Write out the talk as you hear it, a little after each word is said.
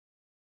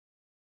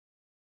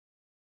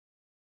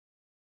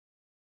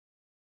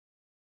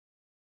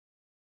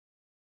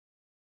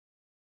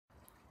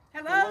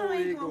Hello,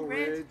 Eagle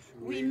Ridge.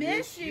 We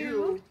miss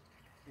you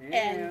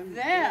and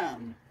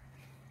them.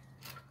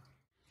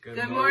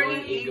 Good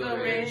morning, Eagle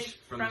Ridge,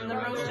 from the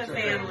Baloche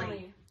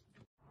family.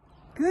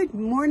 Good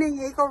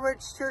morning, Eagle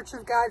Ridge Church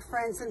of God,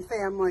 friends and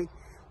family.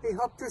 We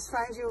hope this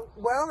finds you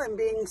well and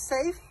being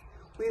safe.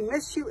 We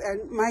miss you,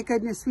 and my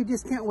goodness, we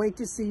just can't wait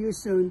to see you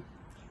soon.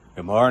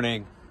 Good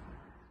morning.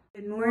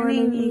 Good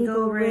morning,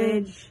 Eagle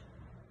Ridge.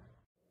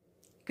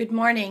 Good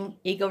morning,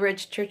 Eagle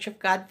Ridge Church of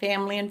God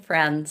family and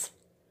friends.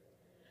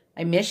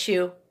 I miss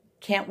you.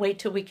 Can't wait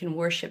till we can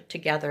worship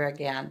together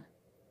again,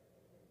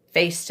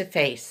 face to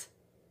face.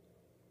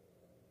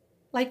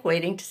 Like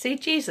waiting to see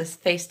Jesus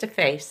face to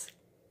face.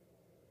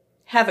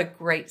 Have a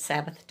great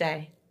Sabbath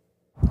day.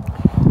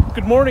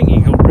 Good morning,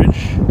 Eagle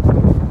Ridge.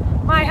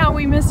 My, how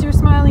we miss your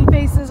smiling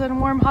faces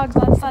and warm hugs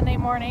on Sunday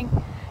morning.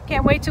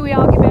 Can't wait till we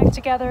all get back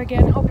together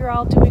again. Hope you're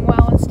all doing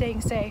well and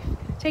staying safe.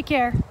 Take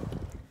care.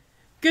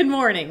 Good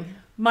morning.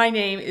 My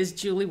name is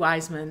Julie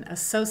Wiseman,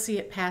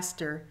 Associate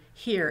Pastor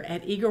here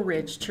at Eagle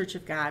Ridge Church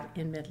of God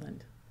in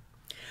Midland.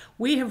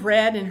 We have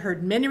read and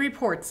heard many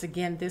reports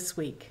again this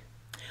week.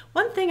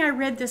 One thing I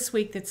read this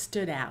week that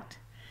stood out: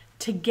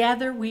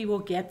 together we will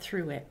get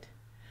through it.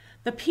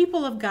 The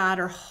people of God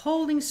are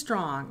holding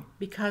strong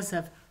because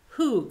of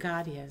who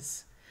God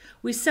is.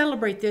 We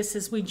celebrate this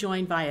as we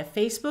join via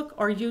Facebook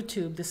or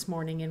YouTube this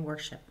morning in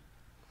worship.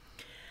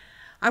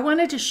 I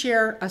wanted to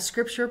share a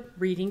scripture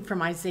reading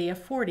from Isaiah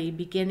 40,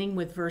 beginning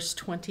with verse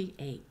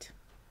 28.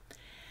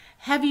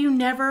 Have you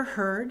never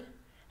heard?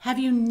 Have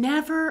you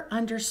never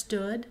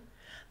understood?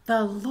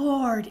 The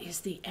Lord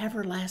is the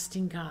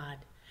everlasting God,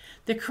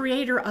 the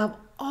creator of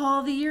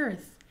all the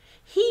earth.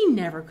 He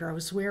never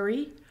grows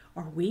weary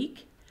or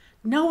weak.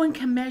 No one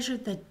can measure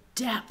the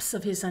depths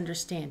of his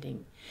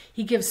understanding.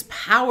 He gives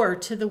power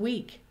to the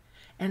weak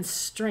and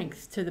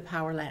strength to the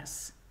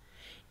powerless.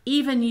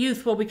 Even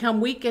youth will become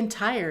weak and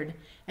tired,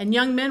 and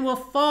young men will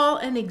fall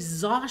in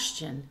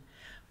exhaustion.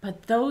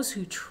 But those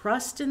who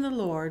trust in the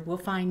Lord will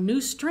find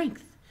new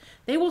strength.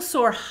 They will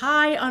soar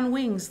high on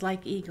wings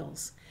like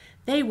eagles.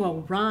 They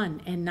will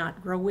run and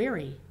not grow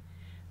weary.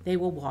 They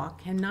will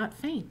walk and not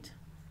faint.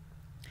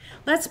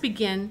 Let's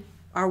begin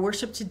our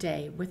worship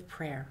today with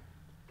prayer.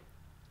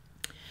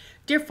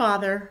 Dear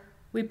Father,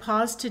 we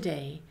pause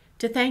today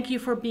to thank you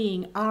for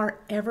being our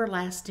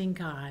everlasting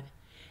God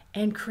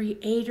and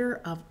creator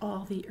of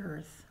all the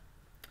earth.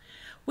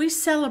 We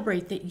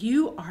celebrate that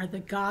you are the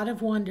God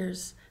of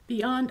wonders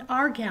beyond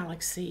our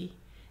galaxy,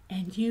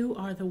 and you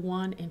are the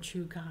one and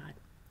true God.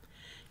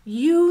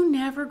 You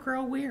never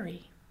grow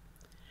weary.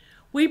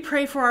 We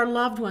pray for our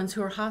loved ones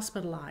who are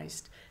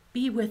hospitalized.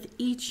 Be with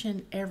each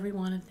and every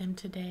one of them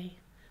today.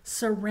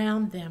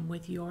 Surround them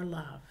with your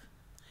love.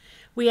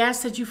 We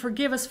ask that you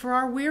forgive us for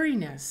our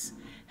weariness.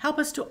 Help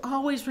us to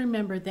always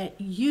remember that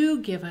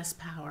you give us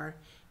power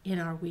in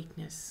our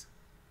weakness.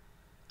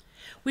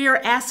 We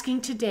are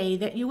asking today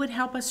that you would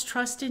help us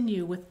trust in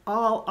you with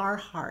all our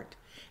heart,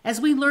 as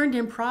we learned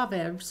in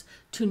Proverbs,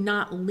 to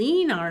not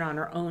lean on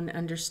our own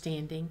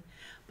understanding,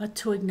 but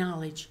to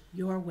acknowledge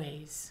your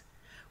ways.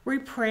 We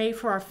pray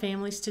for our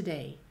families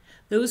today,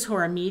 those who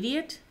are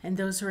immediate and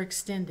those who are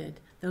extended,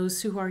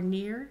 those who are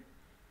near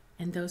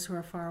and those who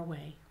are far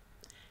away.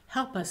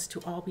 Help us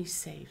to all be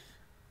safe.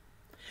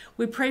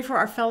 We pray for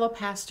our fellow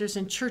pastors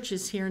and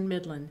churches here in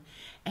Midland,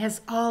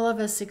 as all of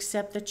us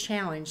accept the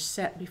challenge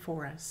set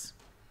before us.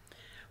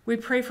 We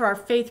pray for our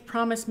Faith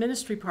Promise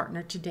ministry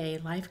partner today,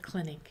 Life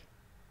Clinic.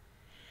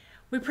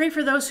 We pray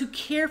for those who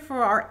care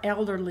for our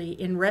elderly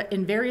in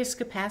various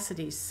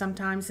capacities,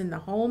 sometimes in the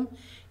home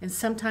and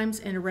sometimes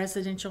in a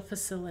residential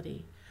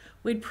facility.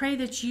 We'd pray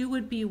that you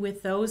would be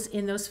with those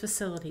in those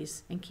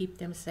facilities and keep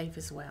them safe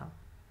as well.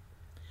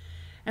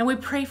 And we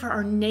pray for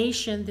our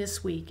nation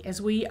this week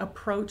as we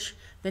approach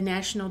the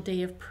National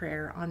Day of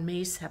Prayer on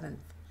May 7th.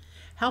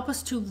 Help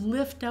us to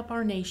lift up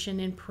our nation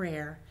in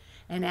prayer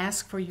and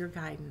ask for your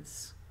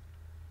guidance.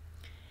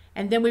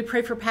 And then we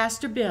pray for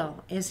Pastor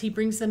Bill as he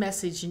brings the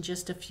message in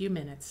just a few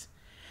minutes,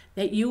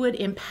 that you would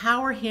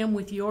empower him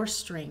with your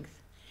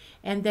strength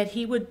and that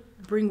he would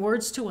bring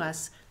words to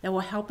us that will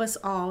help us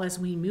all as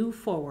we move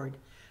forward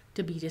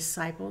to be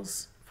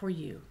disciples for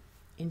you.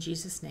 In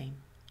Jesus' name,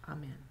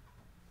 amen.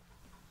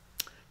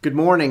 Good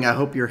morning. I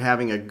hope you're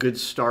having a good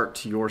start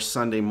to your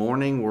Sunday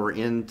morning. We're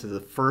into the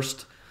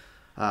first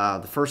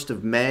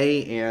of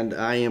May, and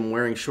I am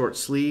wearing short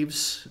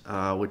sleeves,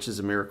 which is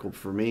a miracle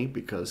for me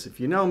because if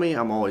you know me,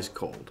 I'm always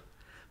cold.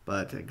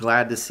 But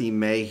glad to see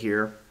May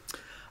here.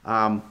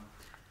 I've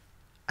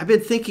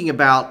been thinking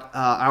about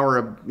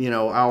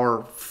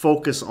our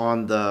focus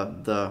on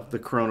the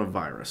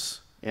coronavirus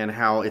and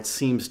how it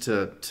seems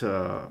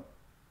to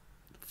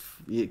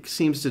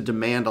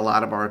demand a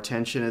lot of our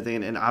attention,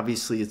 and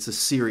obviously it's a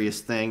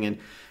serious thing,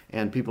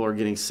 and people are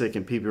getting sick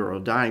and people are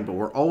dying, but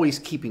we're always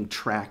keeping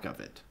track of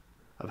it,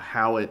 of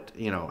how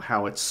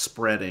it's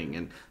spreading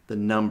and the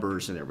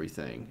numbers and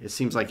everything. It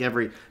seems like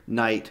every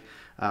night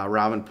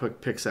Robin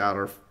pulls out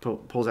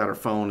her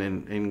phone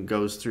and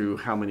goes through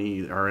how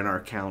many are in our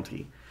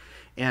county,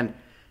 and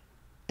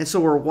so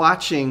we're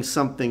watching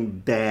something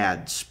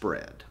bad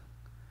spread.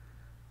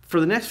 for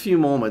the next few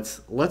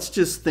moments, let's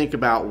just think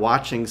about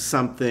watching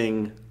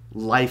something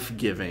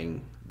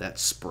life-giving that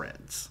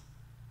spreads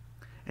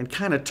and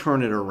kind of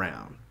turn it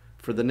around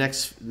for the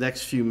next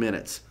few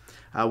minutes.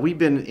 We've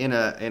been in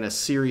a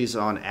series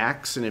on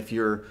Acts, and if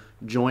you're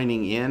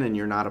joining in and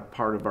you're not a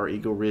part of our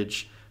Eagle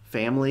Ridge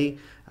family,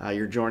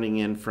 you're joining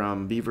in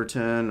from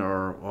Beaverton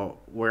or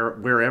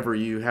wherever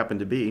you happen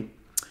to be.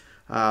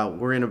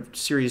 We're in a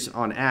series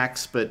on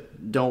Acts,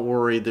 but don't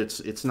worry,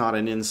 it's not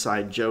an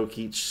inside joke.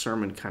 Each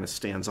sermon kind of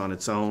stands on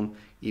its own,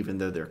 even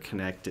though they're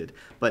connected.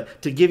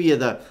 But to give you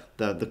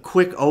the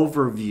quick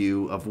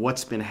overview of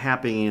what's been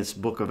happening in this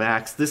book of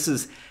Acts, this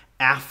is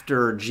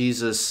after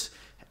Jesus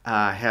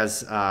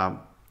has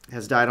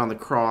died on the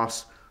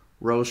cross,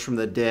 rose from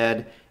the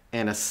dead,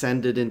 and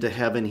ascended into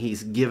heaven.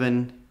 He's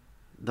given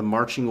the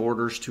marching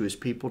orders to his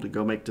people to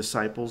go make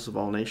disciples of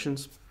all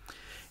nations.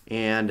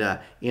 And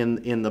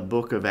in the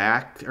book of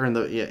Acts, or in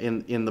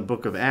the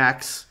book of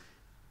Acts,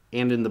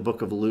 and in the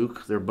book of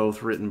Luke, they're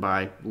both written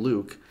by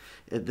Luke.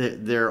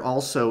 There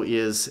also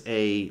is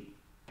a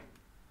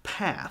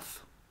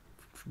path,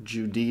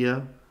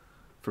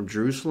 from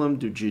Jerusalem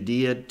to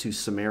Judea to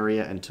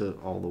Samaria and to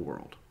all the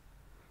world.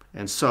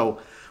 And so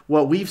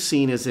what we've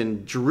seen is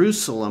in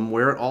Jerusalem,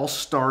 where it all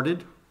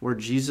started, where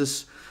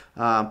Jesus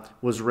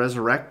was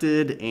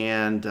resurrected,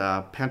 and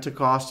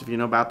Pentecost, if you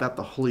know about that,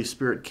 the Holy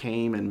Spirit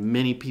came and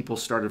many people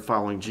started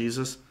following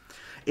Jesus.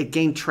 It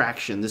gained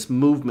traction. This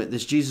movement,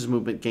 this Jesus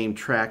movement, gained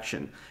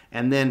traction.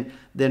 And then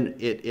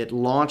it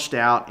launched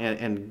out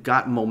and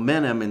got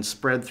momentum and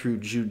spread through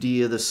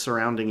Judea, the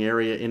surrounding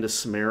area, into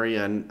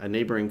Samaria and a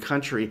neighboring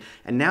country.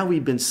 And now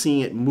we've been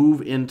seeing it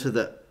move into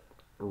the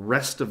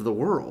rest of the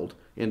world,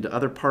 into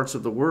other parts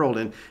of the world.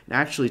 And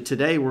actually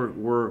today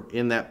we're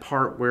in that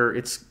part where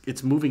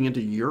it's moving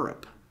into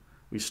Europe.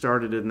 We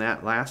started in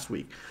that last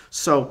week.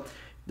 So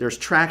there's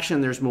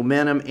traction, there's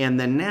momentum, and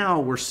then now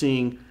we're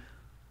seeing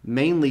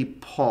mainly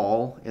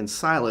Paul and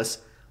Silas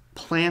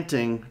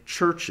planting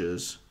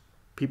churches.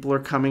 People are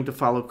coming to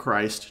follow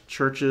Christ.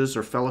 Churches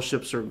or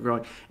fellowships are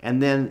growing,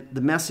 and then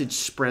the message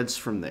spreads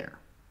from there.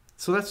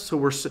 So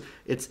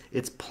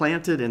it's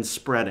planted and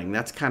spreading.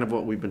 That's kind of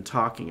what we've been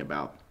talking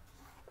about.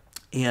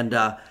 And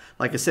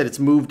like I said, it's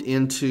moved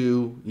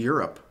into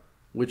Europe,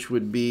 which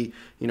would be,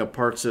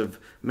 parts of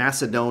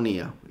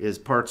Macedonia, is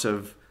parts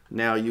of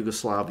now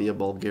Yugoslavia,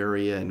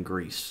 Bulgaria, and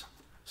Greece.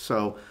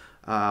 So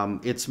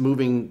it's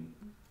moving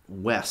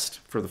west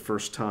for the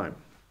first time.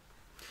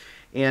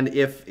 And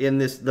if in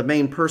this, the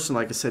main person,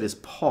 like I said, is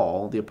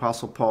Paul, the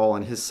Apostle Paul,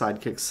 and his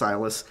sidekick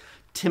Silas.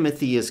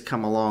 Timothy has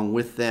come along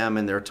with them,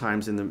 and there are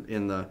times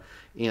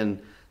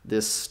in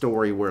this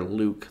story where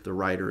Luke, the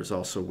writer, is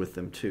also with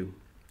them too.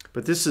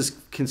 But this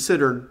is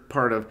considered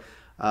part of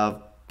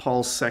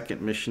Paul's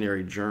second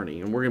missionary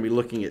journey. And we're going to be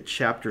looking at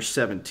chapter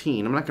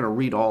 17. I'm not going to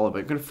read all of it.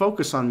 I'm going to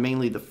focus on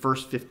mainly the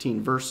first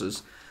 15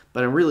 verses,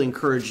 but I really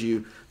encourage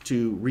you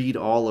to read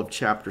all of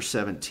chapter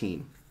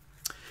 17.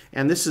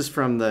 And this is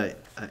from the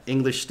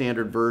English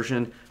Standard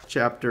Version,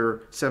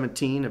 chapter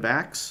 17 of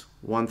Acts,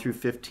 1 through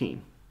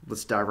 15.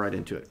 Let's dive right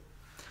into it.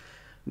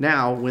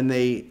 Now, when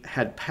they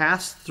had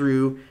passed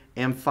through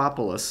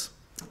Amphipolis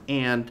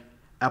and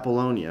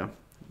Apollonia,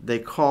 they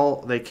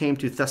came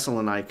to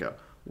Thessalonica,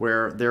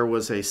 where there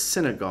was a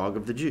synagogue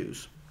of the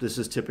Jews. This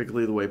is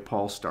typically the way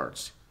Paul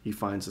starts. He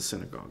finds a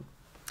synagogue.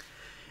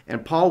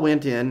 And Paul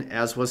went in,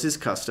 as was his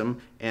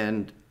custom,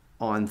 and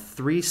on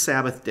 3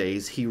 Sabbath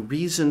days he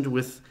reasoned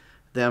with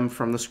them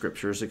from the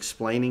Scriptures,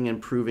 explaining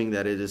and proving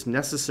that it is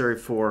necessary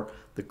for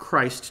the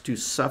Christ to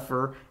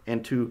suffer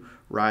and to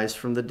rise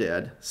from the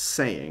dead,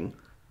 saying,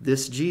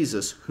 "This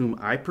Jesus, whom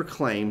I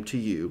proclaim to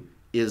you,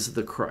 is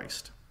the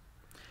Christ."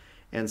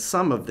 And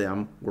some of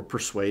them were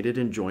persuaded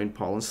and joined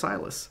Paul and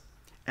Silas,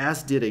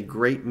 as did a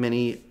great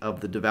many of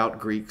the devout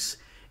Greeks,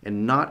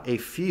 and not a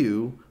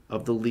few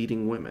of the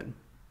leading women.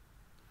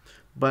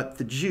 But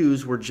the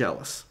Jews were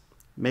jealous,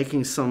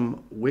 taking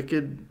some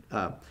wicked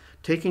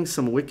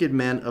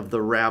men of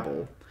the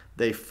rabble.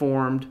 They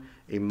formed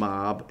a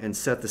mob and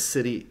set the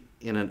city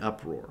in an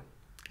uproar,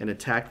 and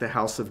attacked the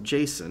house of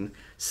Jason,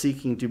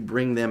 seeking to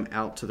bring them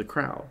out to the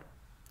crowd.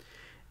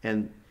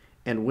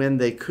 And when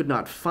they could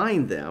not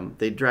find them,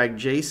 they dragged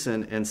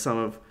Jason and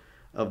some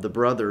of the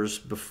brothers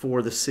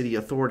before the city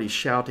authorities,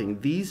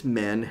 shouting, "These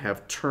men who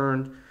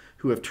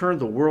have turned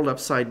the world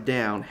upside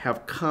down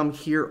have come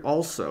here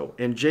also,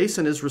 and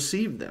Jason has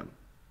received them.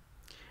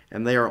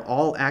 And they are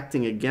all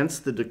acting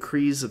against the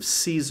decrees of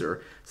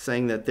Caesar,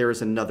 saying that there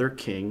is another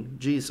king,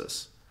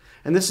 Jesus."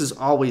 And this is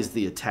always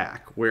the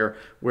attack, where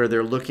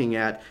they're looking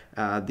at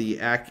the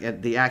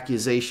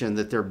accusation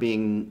that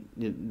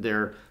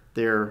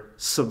they're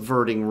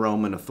subverting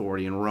Roman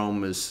authority, and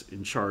Rome is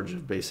in charge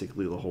of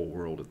basically the whole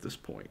world at this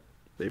point.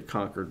 They've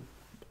conquered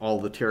all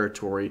the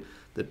territory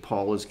that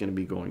Paul is going to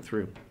be going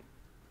through.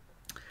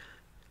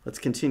 Let's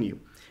continue.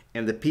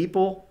 And the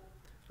people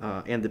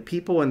and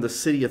the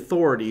city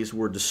authorities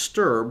were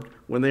disturbed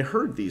when they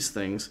heard these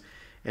things,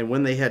 and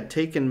when they had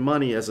taken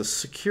money as a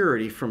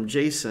security from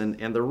Jason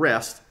and the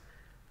rest,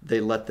 they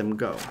let them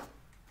go.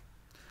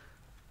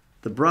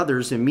 The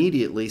brothers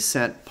immediately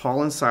sent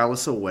Paul and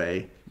Silas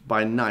away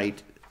by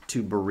night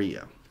to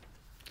Berea.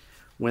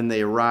 When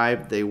they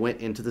arrived, they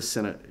went into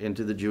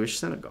the Jewish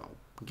synagogue.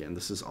 Again,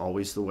 this is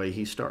always the way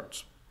he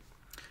starts.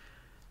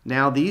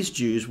 Now these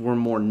Jews were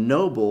more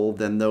noble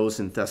than those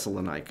in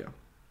Thessalonica.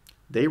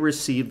 They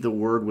received the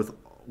word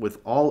with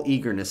all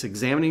eagerness,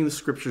 examining the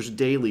scriptures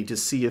daily to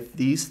see if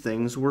these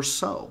things were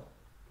so.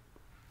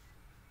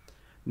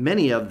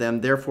 Many of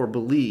them therefore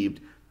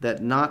believed,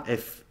 that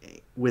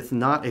with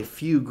not a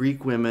few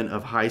Greek women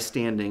of high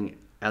standing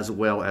as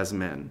well as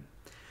men.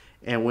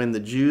 And when the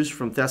Jews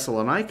from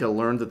Thessalonica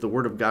learned that the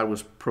word of God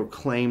was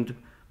proclaimed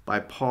by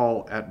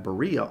Paul at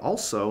Berea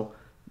also,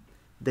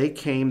 they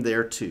came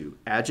there too,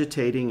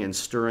 agitating and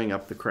stirring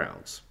up the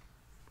crowds.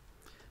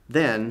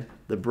 Then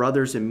the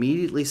brothers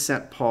immediately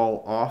sent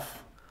Paul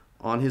off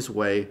on his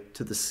way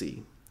to the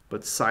sea,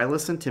 but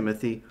Silas and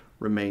Timothy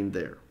remained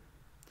there.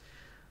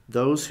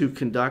 Those who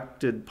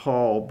conducted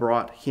Paul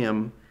brought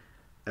him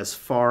as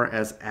far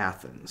as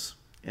Athens,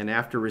 and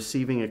after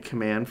receiving a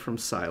command from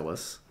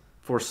Silas,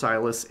 for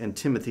Silas and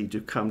Timothy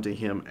to come to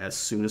him as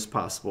soon as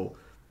possible,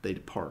 they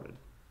departed.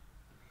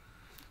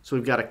 So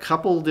we've got a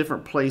couple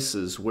different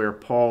places where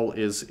Paul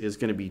is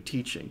going to be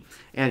teaching.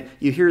 And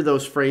you hear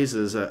those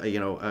phrases,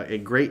 a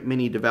great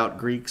many devout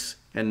Greeks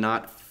and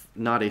not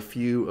a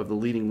few of the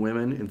leading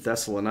women in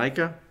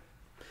Thessalonica.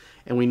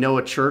 And we know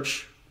a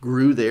church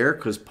grew there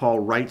because Paul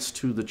writes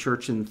to the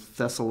church in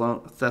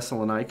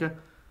Thessalonica,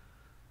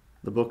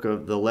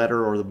 the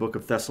letter or the book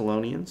of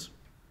Thessalonians.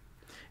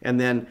 And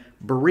then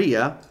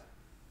Berea,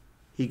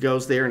 he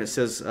goes there and it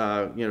says,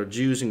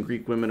 Jews and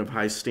Greek women of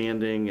high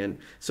standing. And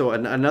so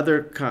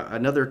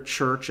another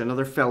church,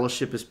 another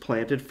fellowship is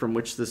planted from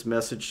which this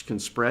message can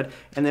spread.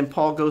 And then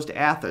Paul goes to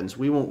Athens.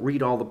 We won't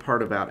read all the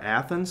part about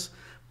Athens,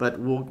 but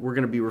we're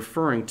going to be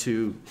referring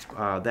to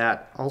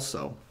that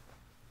also.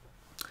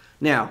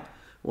 Now,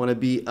 I want to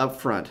be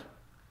upfront.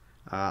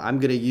 I'm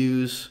going to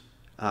use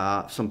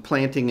some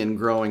planting and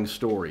growing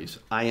stories.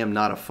 I am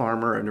not a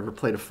farmer. I've never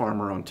played a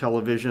farmer on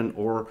television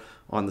or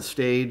on the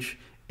stage,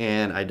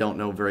 and I don't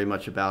know very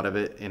much about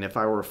it. And if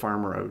I were a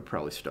farmer, I would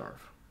probably starve,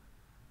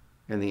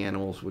 and the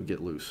animals would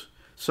get loose.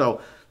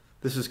 So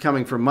this is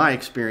coming from my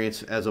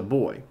experience as a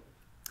boy.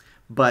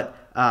 But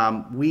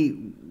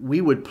we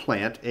would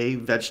plant a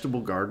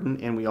vegetable garden,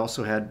 and we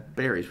also had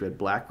berries. We had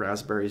black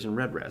raspberries and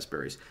red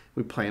raspberries.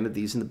 We planted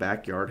these in the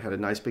backyard, had a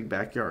nice big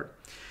backyard.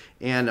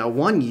 And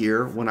one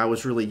year, when I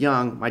was really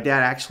young, my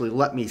dad actually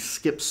let me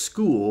skip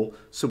school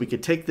so we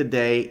could take the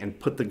day and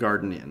put the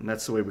garden in.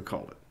 That's the way we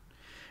called it.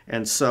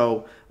 And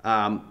so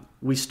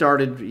we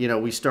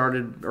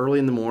started early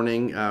in the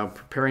morning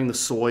preparing the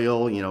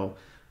soil.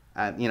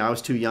 I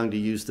was too young to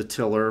use the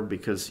tiller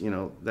because,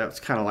 that's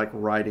kind of like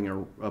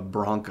riding a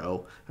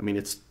Bronco. I mean,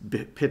 it's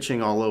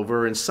pitching all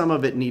over, and some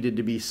of it needed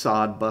to be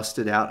sod,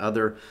 busted out.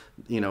 Other,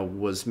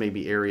 was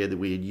maybe area that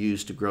we had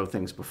used to grow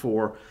things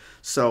before.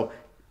 So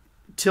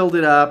tilled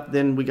it up,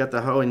 then we got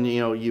the hoe, and,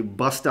 you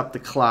bust up the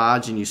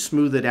clods and you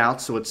smooth it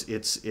out so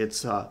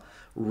it's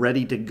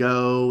ready to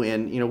go.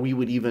 And, we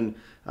would even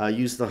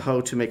use the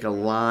hoe to make a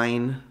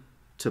line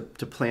to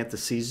plant the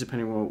seeds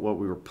depending on what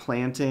we were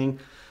planting.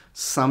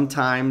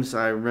 Sometimes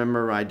I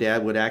remember my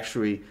dad would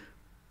actually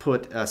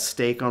put a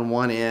stake on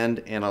one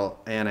end and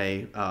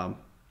a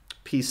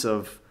piece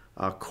of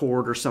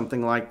cord or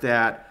something like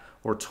that,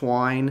 or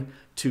twine,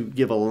 to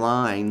give a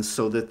line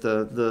so that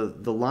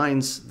the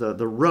lines,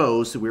 the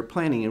rows that we were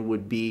planting in there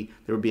would be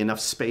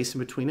enough space in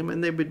between them,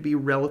 and they would be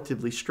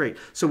relatively straight.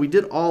 So we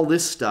did all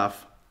this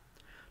stuff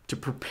to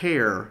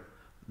prepare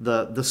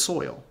the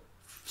soil,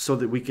 so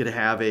that we could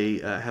have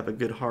a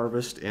good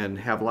harvest and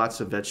have lots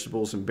of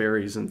vegetables and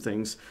berries and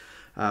things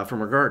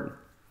from our garden.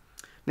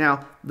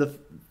 Now,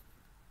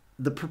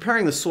 the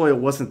preparing the soil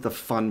wasn't the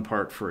fun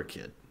part for a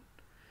kid.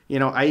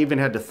 I even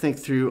had to think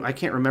through. I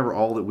can't remember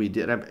all that we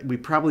did. We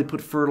probably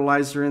put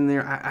fertilizer in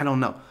there. I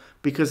don't know,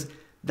 because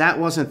that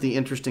wasn't the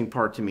interesting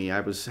part to me. I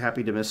was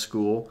happy to miss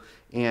school,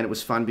 and it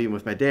was fun being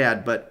with my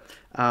dad. But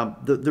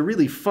the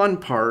really fun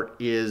part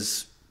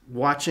is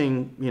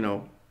watching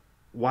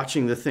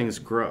the things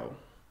grow.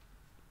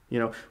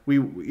 You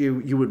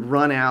would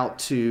run out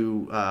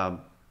to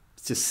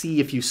see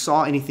if you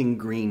saw anything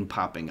green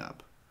popping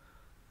up.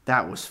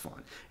 That was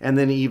fun. And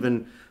then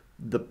even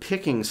the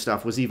picking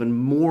stuff was even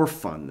more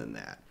fun than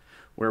that,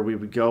 where we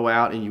would go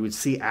out and you would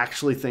see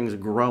actually things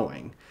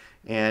growing,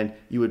 and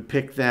you would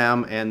pick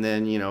them and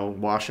then,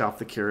 wash off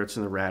the carrots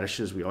and the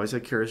radishes. We always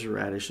had carrots and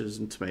radishes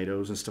and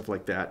tomatoes and stuff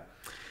like that.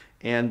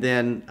 And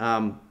then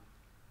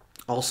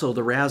also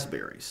the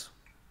raspberries.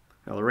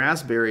 Now the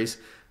raspberries,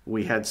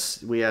 we had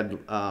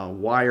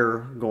wire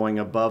going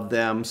above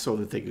them so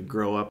that they could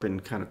grow up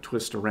and kind of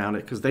twist around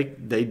it, because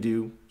they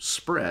do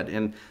spread.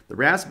 And the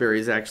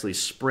raspberries actually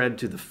spread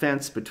to the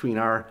fence between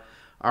our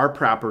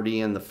property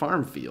and the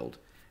farm field,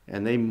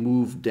 and they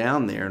moved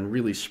down there and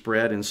really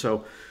spread. And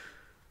so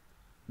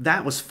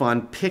that was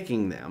fun,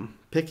 picking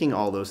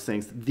all those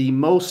things. The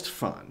most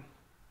fun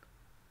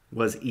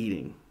was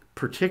eating,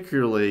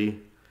 particularly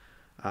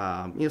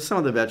some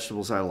of the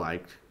vegetables I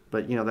liked.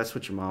 but that's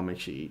what your mom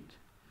makes you eat.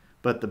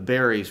 But the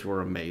berries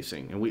were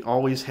amazing, and we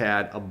always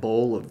had a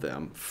bowl of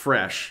them,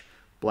 fresh,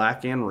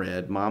 black and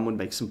red. Mom would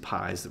make some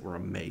pies that were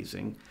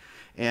amazing,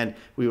 and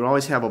we would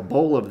always have a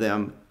bowl of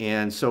them.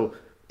 And so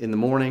in the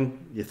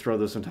morning, you throw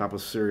those on top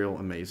of cereal,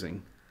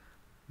 amazing.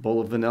 Bowl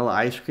of vanilla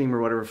ice cream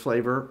or whatever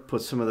flavor,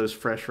 put some of those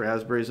fresh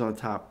raspberries on the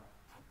top,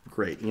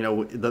 great.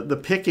 The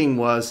picking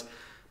was,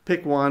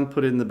 pick one,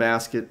 put it in the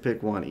basket,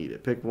 pick one, eat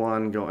it. Pick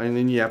one, go, and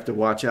then you have to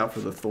watch out for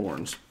the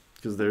thorns,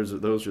 because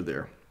those are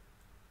there.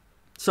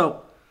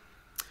 So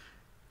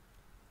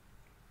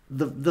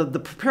the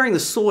preparing the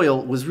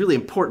soil was really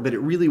important, but it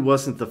really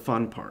wasn't the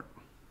fun part.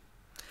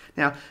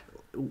 Now,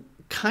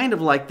 kind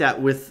of like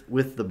that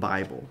with the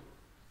Bible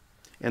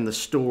and the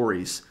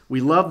stories. We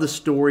love the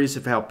stories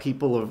of how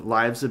people's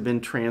lives have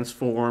been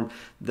transformed,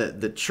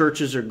 the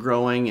churches are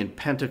growing, and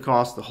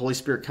Pentecost, the Holy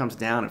Spirit comes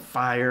down in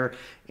fire,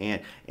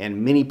 and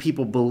many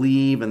people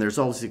believe, and there's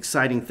all these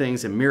exciting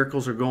things, and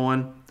miracles are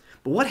going.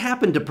 But what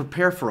happened to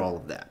prepare for all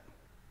of that?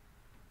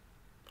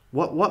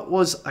 What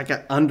was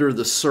under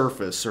the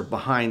surface or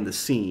behind the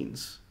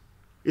scenes?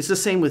 It's the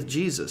same with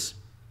Jesus.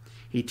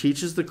 He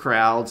teaches the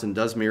crowds and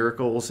does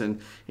miracles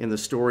and in the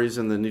stories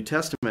in the New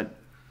Testament.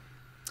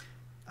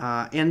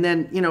 And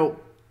then,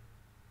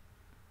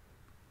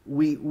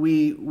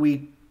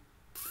 we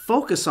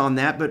focus on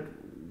that, but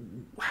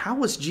how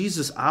was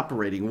Jesus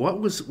operating? What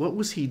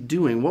was he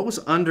doing?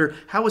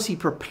 How was he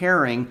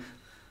preparing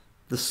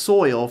the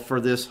soil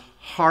for this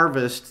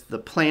harvest, the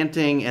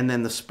planting, and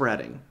then the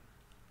spreading?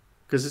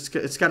 Because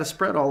it's got to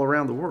spread all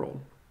around the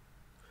world.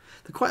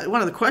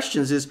 One of the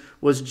questions is,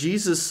 was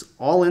Jesus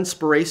all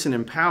inspiration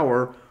and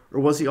power, or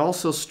was he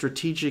also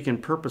strategic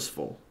and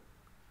purposeful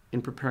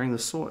in preparing the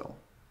soil?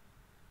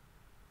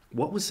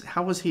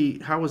 How was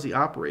he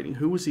operating?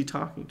 Who was he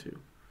talking to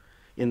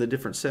in the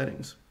different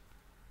settings?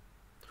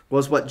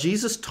 Was what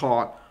Jesus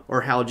taught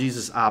or how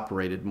Jesus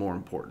operated more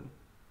important?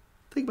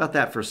 Think about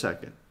that for a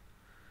second.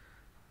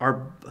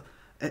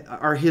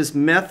 Are his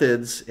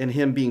methods and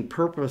him being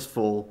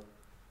purposeful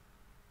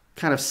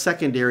kind of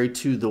secondary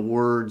to the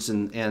words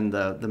and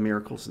the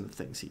miracles and the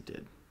things he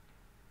did?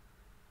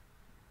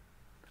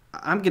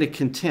 I'm going to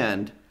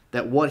contend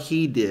that what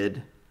he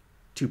did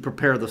to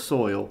prepare the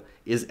soil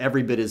is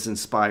every bit as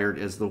inspired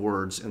as the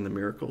words and the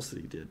miracles that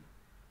he did.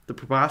 The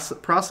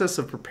process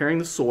of preparing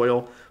the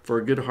soil for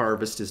a good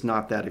harvest is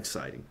not that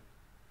exciting.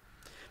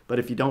 But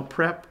if you don't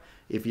prep,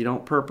 if you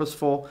don't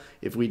purposeful,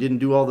 if we didn't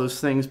do all those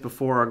things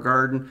before our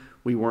garden,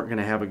 we weren't going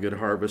to have a good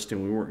harvest,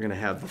 and we weren't going to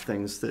have the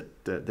things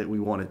that we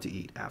wanted to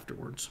eat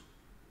afterwards.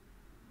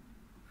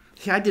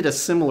 I did a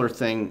similar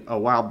thing a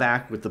while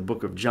back with the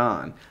book of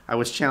John. I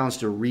was challenged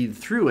to read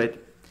through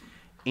it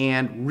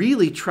and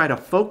really try to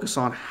focus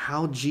on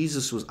how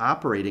Jesus was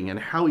operating and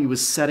how he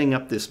was setting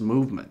up this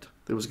movement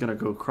that was going to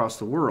go across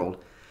the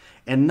world,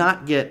 and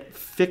not get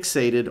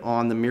fixated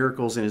on the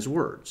miracles in his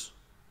words,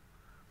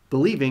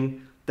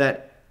 believing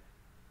that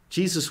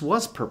Jesus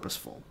was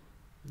purposeful,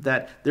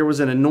 that there was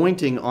an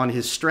anointing on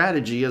his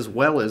strategy as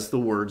well as the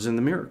words and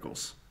the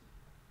miracles.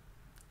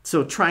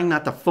 So trying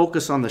not to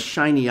focus on the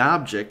shiny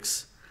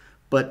objects,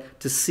 but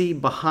to see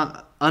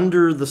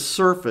under the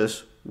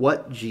surface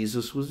what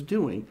Jesus was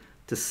doing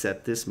to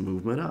set this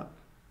movement up.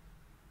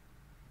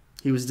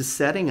 He was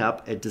setting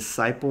up a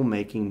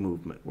disciple-making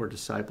movement where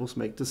disciples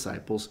make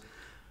disciples,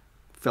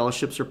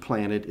 fellowships are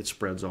planted, it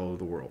spreads all over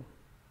the world.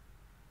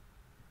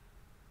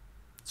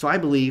 So I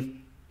believe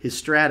his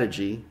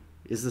strategy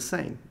is the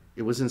same.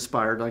 It was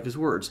inspired like his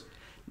words.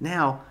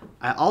 Now,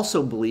 I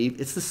also believe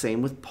it's the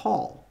same with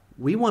Paul.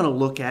 We want to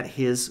look at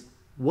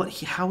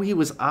how he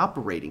was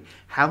operating,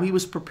 how he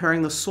was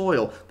preparing the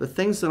soil, the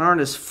things that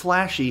aren't as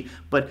flashy,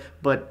 but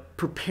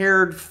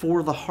prepared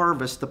for the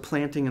harvest, the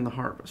planting and the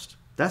harvest.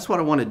 That's what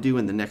I want to do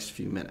in the next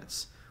few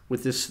minutes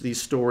with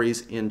these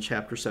stories in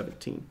chapter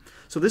 17.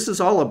 So this is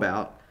all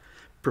about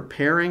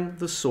preparing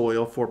the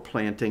soil for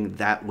planting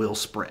that will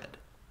spread.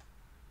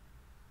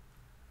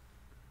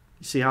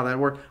 You see how that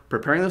works?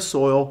 Preparing the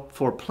soil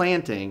for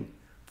planting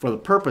for the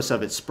purpose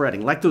of it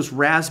spreading. Like those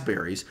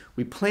raspberries,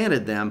 we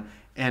planted them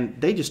and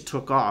they just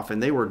took off,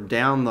 and they were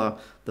down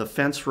the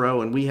fence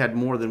row, and we had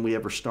more than we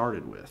ever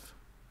started with.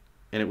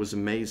 And it was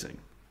amazing.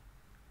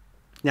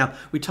 Now,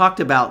 we talked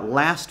about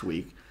last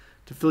week,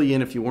 to fill you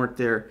in if you weren't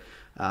there,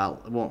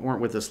 weren't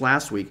with us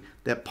last week,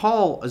 that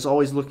Paul is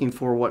always looking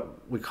for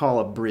what we call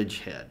a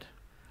bridgehead.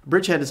 A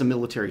bridgehead is a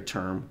military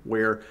term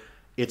where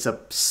it's a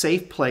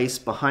safe place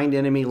behind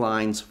enemy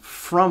lines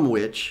from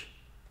which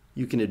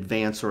you can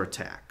advance or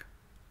attack.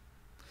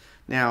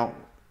 Now,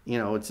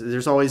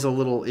 there's always a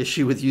little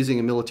issue with using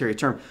a military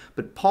term,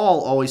 but Paul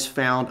always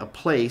found a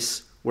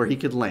place where he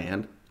could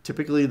land,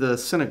 typically the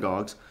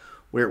synagogues,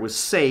 where it was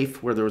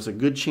safe, where there was a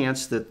good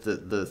chance that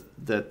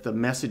the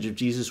message of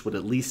Jesus would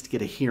at least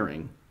get a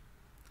hearing.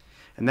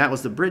 And that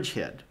was the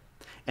bridgehead.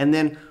 And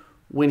then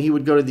when he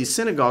would go to these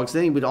synagogues,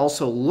 then he would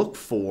also look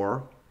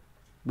for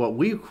what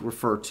we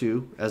refer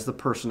to as the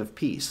person of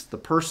peace, the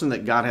person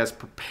that God has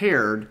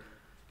prepared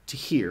to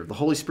hear. The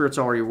Holy Spirit's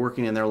already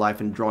working in their life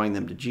and drawing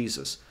them to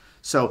Jesus.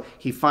 So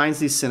he finds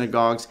these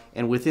synagogues,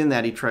 and within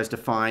that he tries to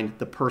find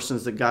the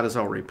persons that God is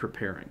already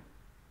preparing.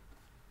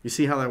 You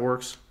see how that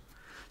works?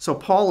 So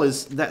Paul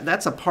is,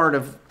 that's a part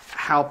of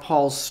how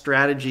Paul's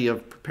strategy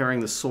of preparing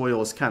the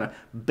soil is kind of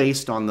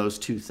based on those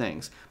two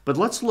things. But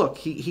let's look.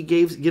 He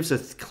gives a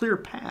clear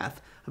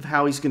path of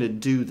how he's going to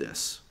do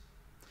this.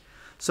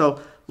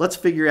 So let's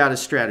figure out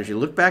his strategy.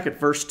 Look back at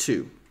verse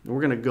 2. We're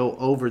going to go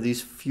over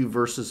these few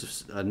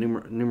verses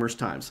numerous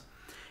times.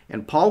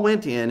 And Paul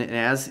went in, and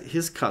as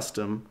his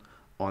custom,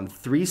 on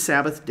 3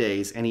 Sabbath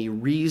days, and he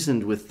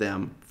reasoned with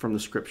them from the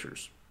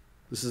Scriptures.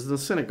 This is the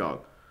synagogue,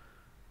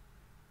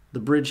 the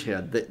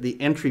bridgehead, the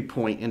entry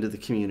point into the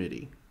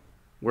community,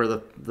 where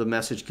the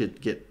message could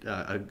get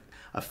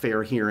a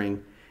fair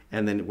hearing,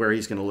 and then where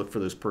he's going to look for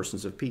those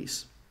persons of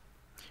peace.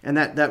 And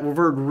that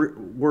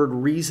word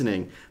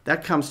reasoning,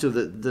 that comes to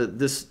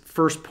this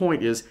first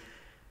point is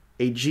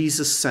a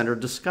Jesus-centered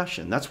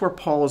discussion. That's where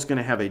Paul is going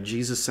to have a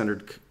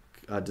Jesus-centered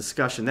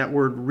discussion. That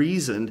word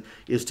reasoned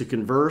is to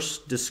converse,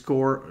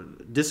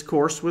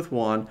 discourse with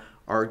one,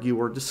 argue,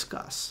 or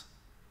discuss.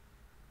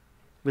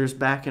 There's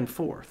back and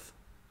forth.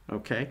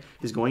 Okay?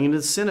 He's going into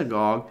the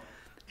synagogue,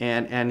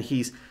 and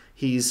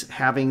he's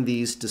having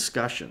these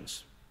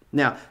discussions.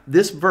 Now,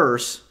 this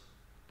verse,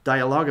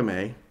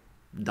 dialogame,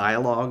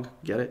 dialogue,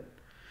 get it?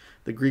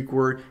 The Greek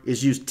word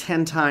is used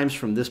 10 times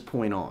from this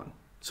point on.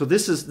 So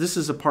this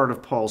is a part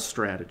of Paul's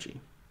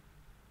strategy.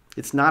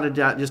 It's not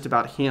just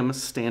about him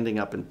standing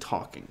up and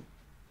talking.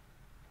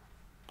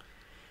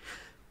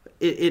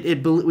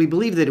 We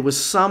believe that it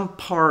was some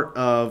part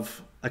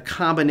of a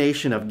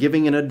combination of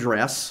giving an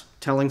address,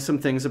 telling some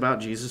things about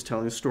Jesus,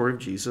 telling the story of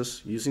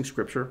Jesus, using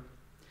Scripture,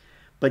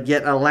 but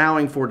yet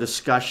allowing for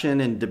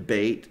discussion and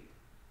debate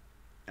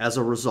as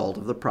a result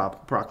of the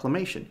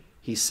proclamation.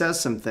 He says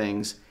some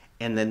things,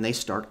 and then they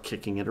start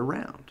kicking it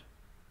around.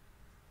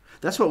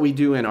 That's what we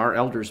do in our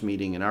elders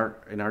meeting in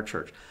our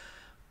church.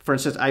 For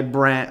instance, I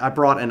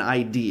brought an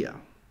idea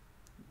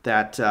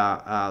that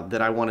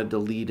I wanted to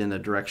lead in a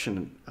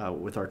direction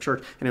with our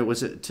church, and it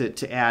was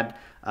to add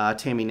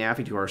Tammy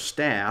Naffy to our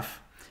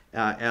staff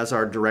as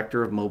our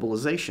director of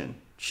mobilization.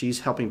 She's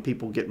helping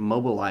people get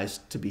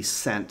mobilized to be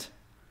sent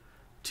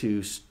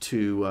to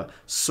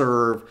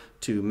serve,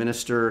 to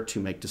minister, to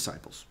make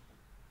disciples.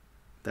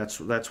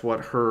 That's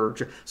what her.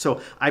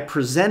 So I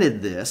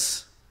presented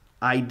this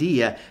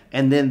idea,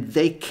 and then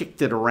they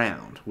kicked it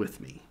around with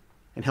me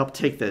and helped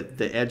take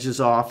the edges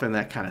off and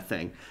that kind of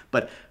thing.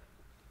 But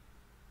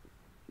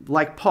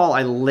like Paul,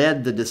 I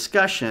led the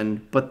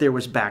discussion, but there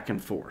was back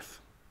and forth.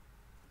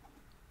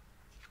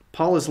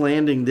 Paul is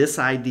landing this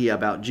idea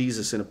about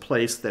Jesus in a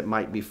place that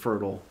might be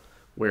fertile,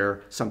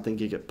 where something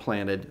can get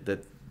planted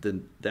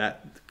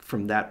that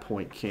from that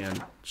point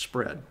can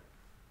spread.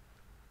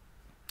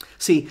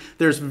 See,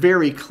 there's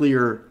very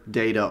clear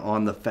data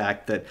on the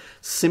fact that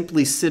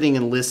simply sitting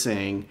and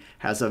listening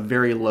has a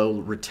very low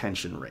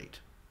retention rate.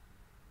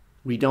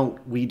 We don't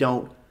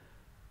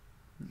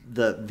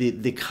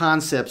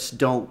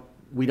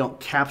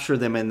capture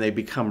them and they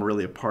become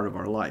really a part of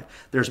our life.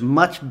 There's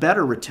much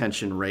better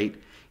retention rate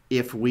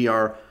if we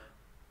are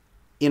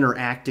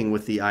interacting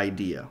with the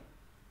idea,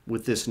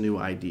 with this new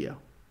idea.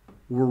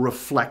 We're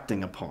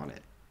reflecting upon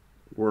it.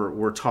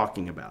 We're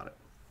talking about it.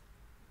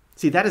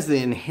 See, that is the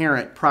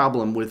inherent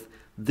problem with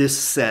this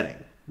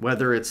setting,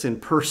 whether it's in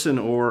person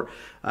or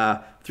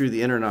through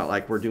the internet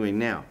like we're doing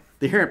now.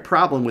 The inherent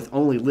problem with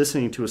only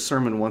listening to a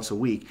sermon once a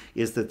week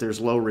is that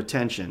there's low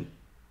retention.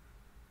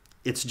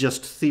 It's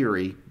just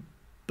theory.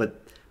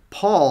 But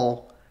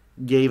Paul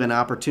gave an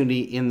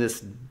opportunity in this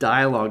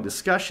dialogue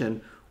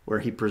discussion where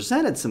he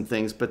presented some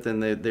things, but then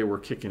they were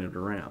kicking it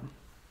around.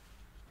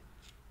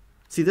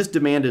 See, this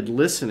demanded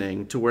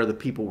listening to where the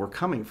people were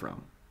coming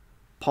from.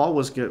 Paul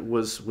was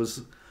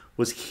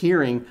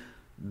hearing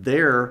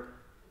their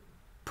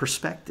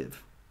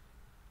perspective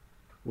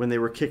when they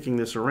were kicking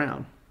this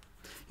around.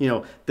 You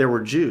know, there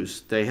were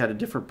Jews. They had a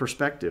different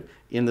perspective.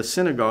 In the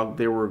synagogue,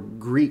 there were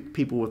Greek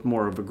people with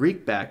more of a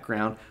Greek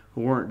background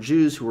who weren't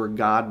Jews, who were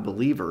God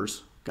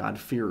believers,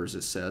 God-fearers,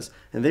 it says.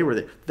 And they were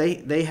there.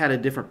 They had a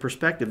different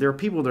perspective. There are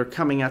people that are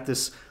coming at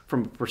this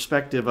from a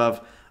perspective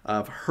of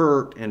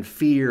hurt and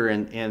fear,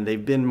 and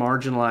they've been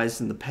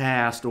marginalized in the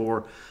past,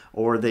 or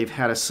they've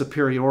had a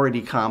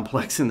superiority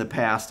complex in the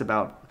past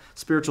about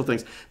spiritual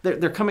things.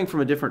 They're coming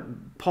from a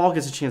different... Paul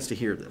gets a chance to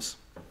hear this.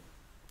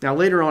 Now,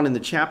 later on in the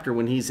chapter,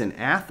 when he's in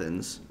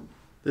Athens,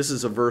 this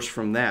is a verse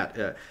from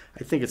that.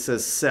 I think it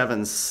says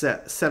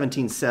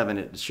 17:7.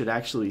 It should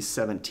actually be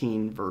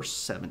 17, verse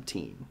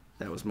 17.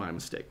 That was my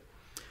mistake.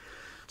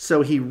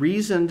 So he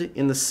reasoned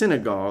in the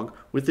synagogue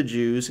with the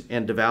Jews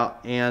and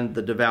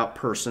the devout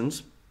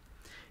persons,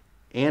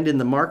 and in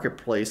the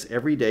marketplace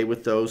every day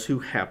with those who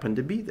happened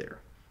to be there.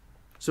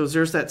 So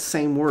there's that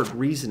same word,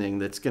 reasoning,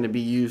 that's going to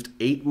be used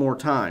 8 more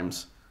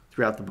times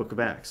throughout the book of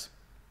Acts.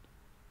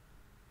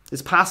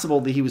 It's possible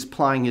that he was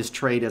plying his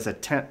trade as a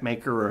tent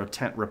maker or a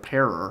tent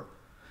repairer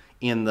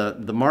in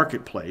the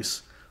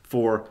marketplace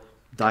for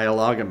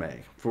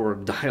dialogame, for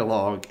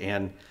dialogue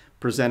and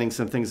presenting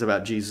some things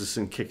about Jesus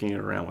and kicking it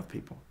around with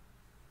people.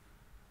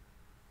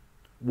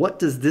 What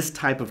does this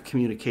type of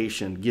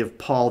communication give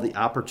Paul the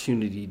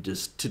opportunity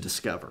to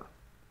discover?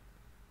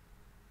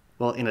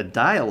 Well, in a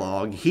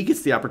dialogue, he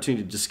gets the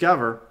opportunity to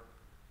discover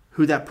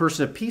who that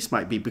person of peace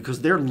might be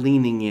because they're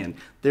leaning in,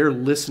 they're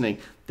listening,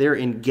 they're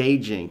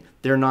engaging,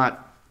 they're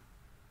not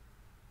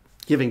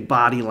giving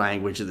body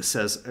language that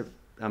says,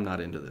 I'm not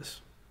into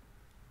this.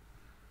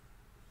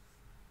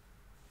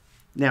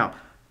 Now,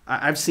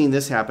 I've seen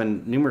this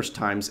happen numerous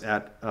times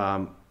at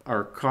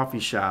our coffee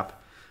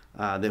shop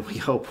that we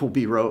hope will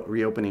be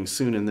reopening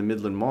soon in the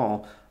Midland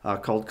Mall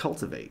called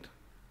Cultivate.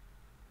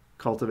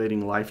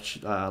 Cultivating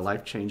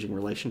life-changing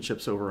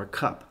relationships over a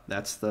cup.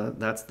 That's the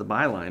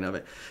byline of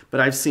it. But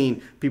I've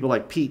seen people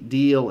like Pete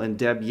Deal and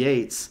Deb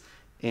Yates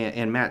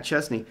and Matt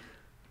Chesney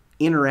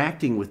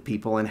interacting with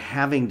people and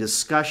having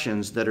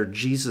discussions that are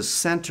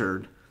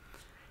Jesus-centered,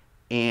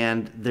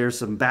 and there's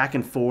some back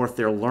and forth.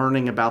 They're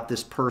learning about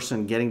this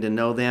person, getting to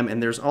know them,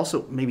 and there's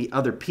also maybe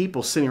other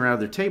people sitting around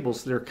their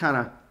tables that are kind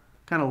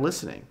of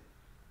listening.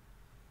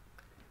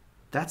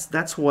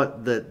 That's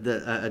what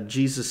a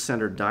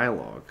Jesus-centered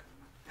dialogue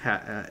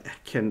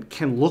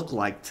can look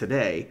like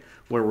today,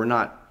 where we're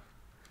not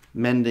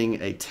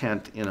mending a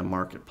tent in a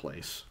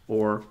marketplace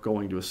or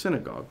going to a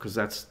synagogue, because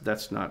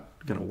that's not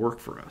going to work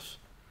for us.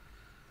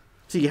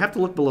 So you have to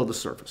look below the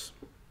surface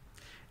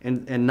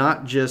and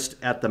not just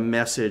at the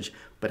message,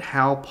 but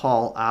how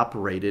Paul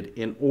operated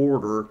in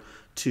order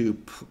to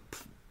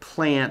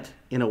plant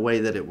in a way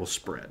that it will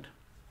spread.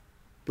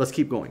 Let's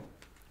keep going.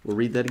 We'll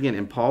read that again.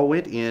 And Paul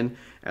went in,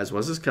 as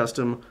was his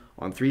custom,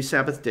 on 3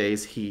 Sabbath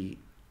days. He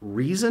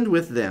reasoned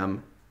with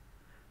them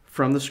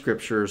from the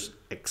scriptures,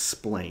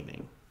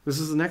 explaining. This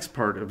is the next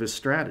part of his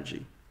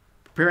strategy.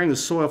 Preparing the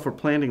soil for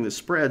planting that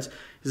spreads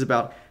is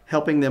about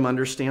helping them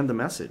understand the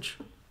message.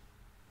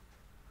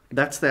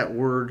 That's that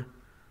word,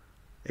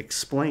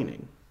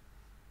 explaining.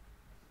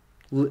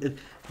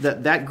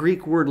 That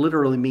Greek word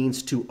literally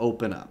means to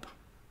open up.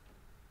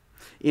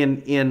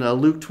 In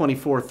Luke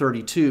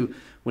 24:32,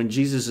 when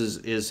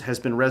Jesus has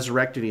been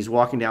resurrected, he's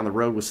walking down the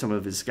road with some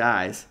of his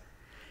guys,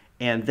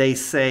 and they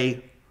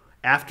say,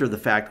 after the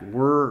fact,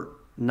 were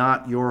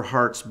not your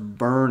hearts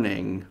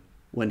burning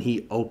when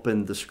he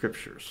opened the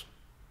scriptures?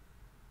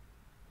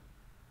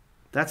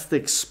 That's the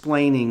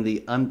explaining,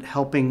 the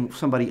helping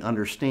somebody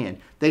understand.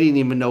 They didn't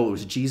even know it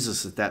was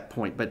Jesus at that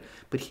point, but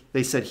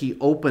they said he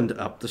opened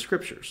up the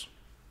scriptures.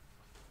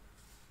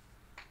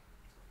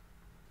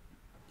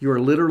 You are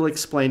literally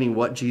explaining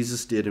what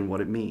Jesus did and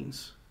what it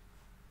means.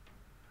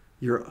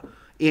 You're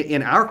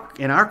in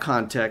our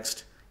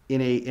context,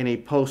 in a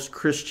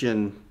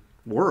post-Christian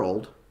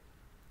world,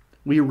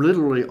 we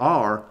literally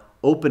are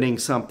opening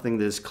something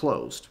that is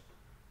closed.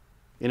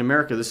 In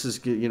America, this is,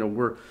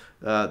 we're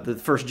the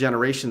first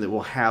generation that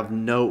will have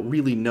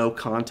no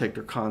contact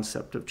or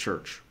concept of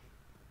church.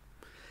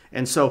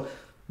 And so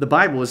the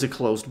Bible is a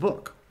closed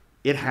book.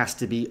 It has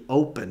to be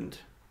opened,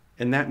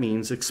 and that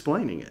means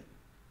explaining it.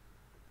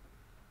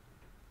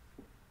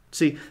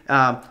 See,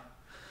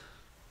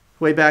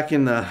 way back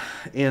in the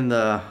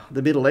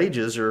Middle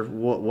Ages or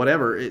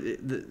whatever,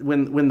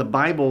 when the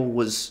Bible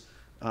was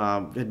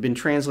had been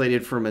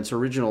translated from its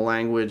original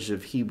language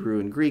of Hebrew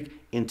and Greek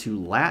into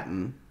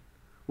Latin,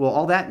 well,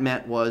 all that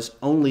meant was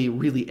only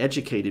really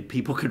educated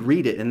people could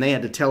read it, and they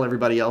had to tell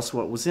everybody else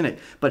what was in it.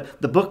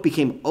 But the book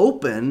became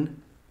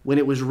open when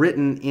it was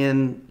written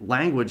in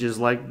languages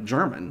like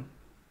German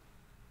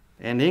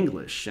and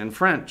English and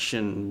French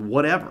and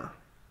whatever.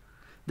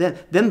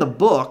 Then the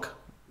book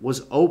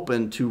was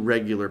open to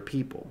regular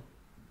people.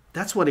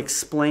 That's what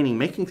explaining,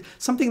 making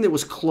something that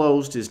was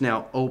closed is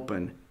now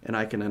open, and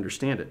I can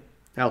understand it.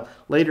 Now,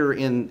 later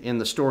in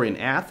the story in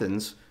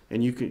Athens,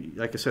 and you can,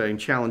 like I said, I can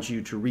challenge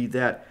you to read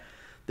that.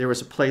 There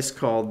was a place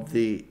called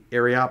the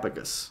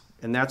Areopagus,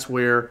 and that's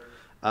where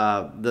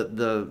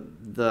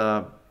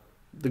the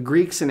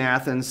Greeks in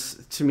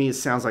Athens, to me, it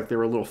sounds like they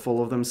were a little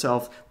full of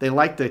themselves. They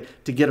liked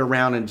to get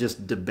around and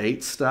just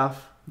debate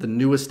stuff, the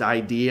newest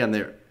idea, and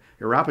the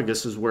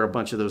Areopagus is where a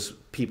bunch of those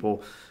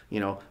people,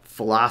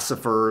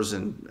 philosophers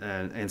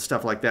and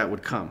stuff like that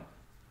would come.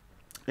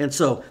 And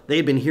so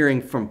they'd been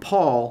hearing from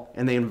Paul,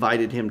 and they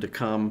invited him to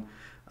come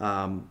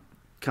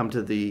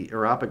to the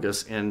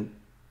Areopagus and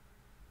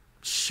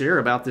share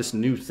about this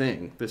new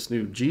thing, this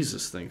new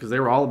Jesus thing, because they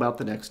were all about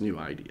the next new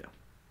idea.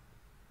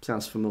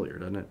 Sounds familiar,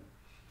 doesn't it?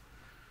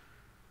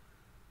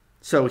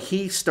 So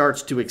he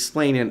starts to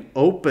explain and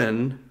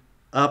open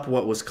up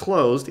what was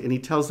closed, and he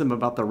tells them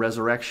about the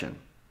resurrection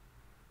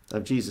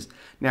of Jesus.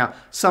 Now,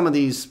 some of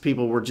these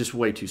people were just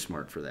way too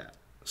smart for that.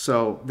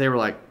 So they were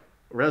like,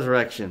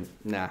 resurrection,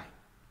 nah.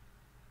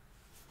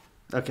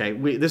 Okay,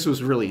 this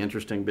was really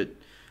interesting, but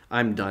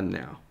I'm done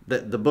now.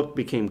 The book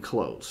became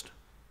closed.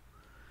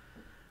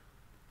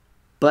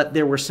 But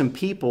there were some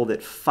people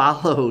that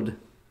followed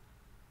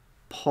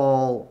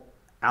Paul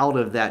out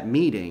of that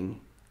meeting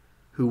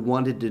who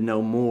wanted to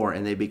know more,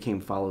 and they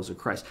became followers of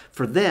Christ.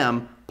 For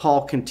them,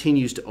 Paul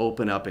continues to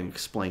open up and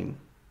explain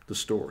the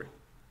story.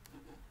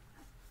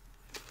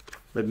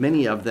 But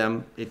many of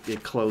them,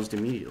 it closed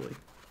immediately.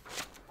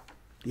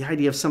 The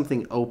idea of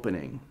something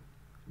opening,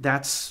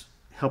 that's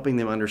helping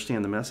them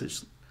understand the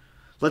message.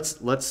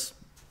 Let's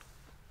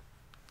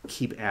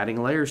keep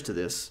adding layers to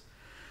this.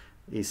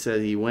 He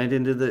said he went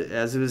into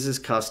as it was his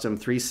custom,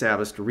 3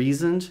 Sabbaths,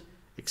 reasoned,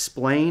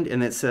 explained,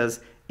 and it says,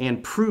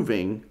 and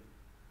proving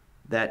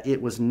that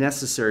it was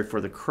necessary for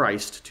the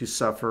Christ to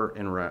suffer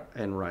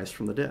and rise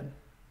from the dead.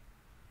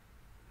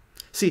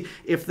 See,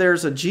 if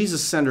there's a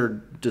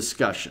Jesus-centered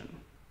discussion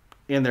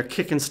and they're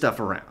kicking stuff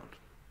around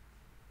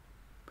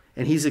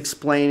and he's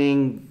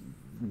explaining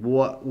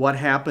what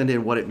happened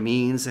and what it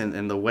means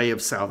and the way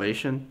of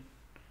salvation,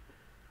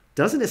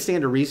 doesn't it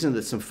stand to reason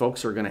that some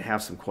folks are going to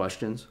have some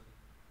questions?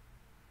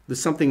 That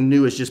something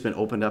new has just been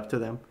opened up to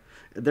them?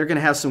 They're going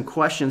to have some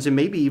questions and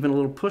maybe even a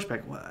little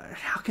pushback. Well,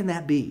 how can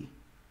that be?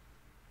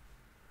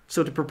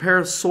 So to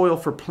prepare soil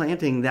for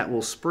planting that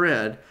will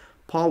spread,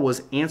 Paul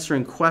was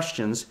answering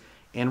questions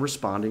and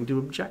responding to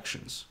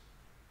objections.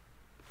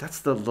 That's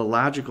the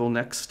logical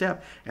next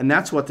step. And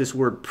that's what this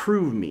word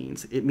prove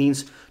means. It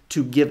means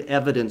to give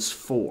evidence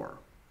for.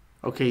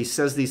 Okay, he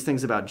says these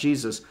things about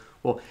Jesus.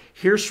 Well,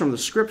 here's from the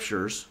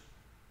scriptures,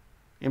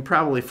 and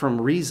probably from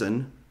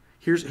reason.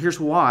 Here's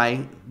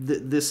why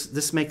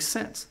this makes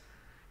sense.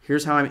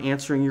 Here's how I'm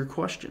answering your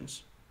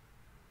questions.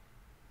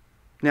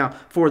 Now,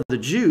 for the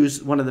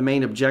Jews, one of the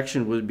main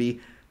objections would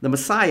be the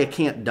Messiah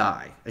can't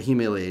die a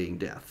humiliating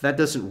death. That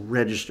doesn't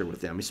register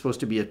with them. He's supposed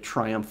to be a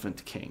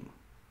triumphant king.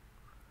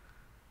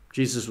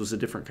 Jesus was a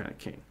different kind of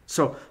king.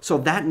 So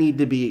that needed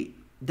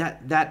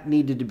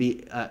to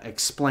be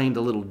explained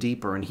a little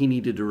deeper, and he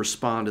needed to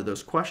respond to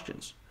those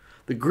questions.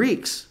 The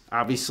Greeks,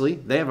 obviously,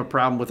 they have a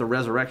problem with the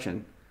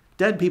resurrection.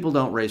 Dead people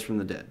don't raise from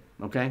the dead,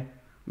 okay?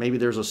 Maybe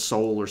there's a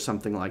soul or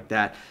something like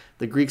that.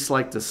 The Greeks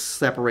like to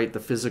separate the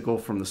physical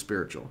from the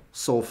spiritual.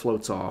 Soul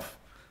floats off,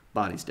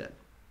 body's dead.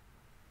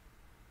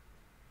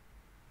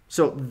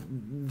 So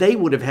they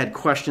would have had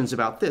questions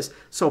about this.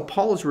 So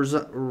Paul is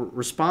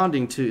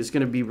going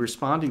to be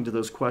responding to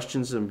those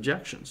questions and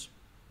objections.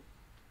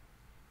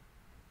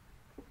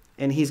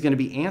 And he's going to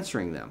be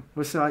answering them.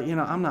 We say,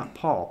 I'm not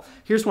Paul.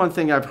 Here's one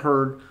thing I've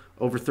heard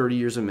over 30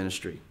 years of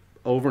ministry,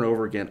 over and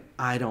over again.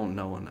 I don't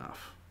know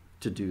enough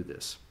to do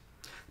this.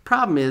 The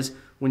problem is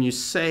when we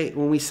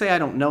say I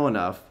don't know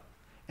enough,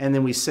 and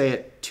then we say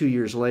it 2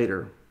 years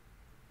later,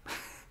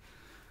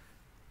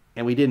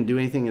 and we didn't do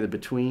anything in the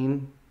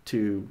between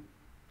to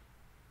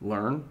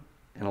learn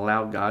and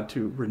allow God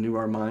to renew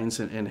our minds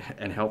and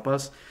help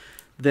us,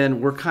 then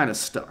we're kind of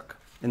stuck.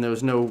 And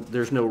there's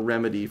no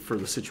remedy for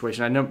the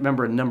situation. I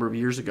remember a number of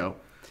years ago,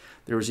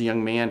 there was a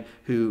young man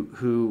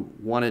who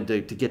wanted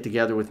to get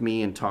together with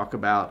me and talk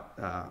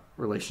about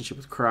relationship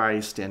with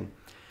Christ, and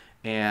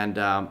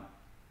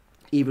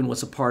even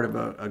was a part of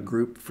a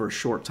group for a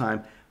short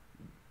time.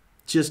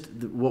 Just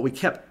what we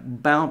kept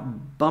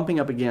bumping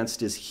up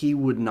against is he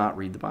would not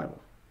read the Bible.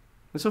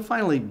 And so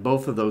finally,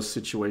 both of those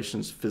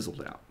situations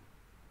fizzled out.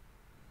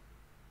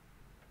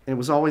 And it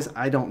was always,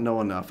 I don't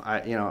know enough.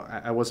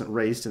 I wasn't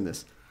raised in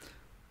this.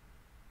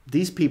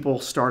 These people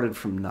started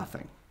from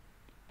nothing.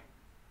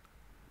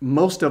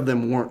 Most of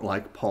them weren't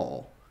like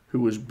Paul, who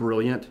was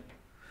brilliant,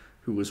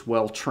 who was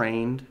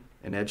well-trained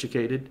and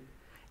educated.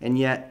 And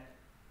yet,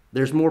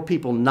 there's more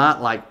people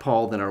not like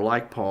Paul than are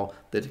like Paul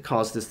that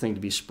caused this thing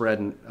to be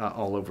spread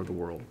all over the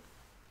world,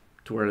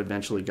 to where it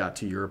eventually got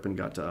to Europe and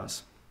got to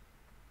us.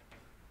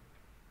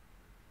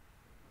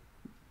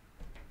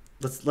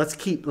 Let's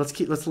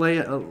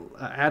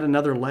add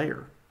another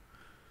layer.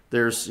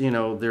 There's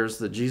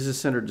the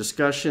Jesus-centered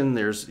discussion.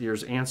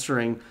 There's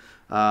answering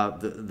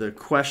the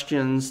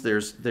questions.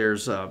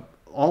 There's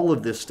all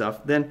of this stuff.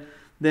 Then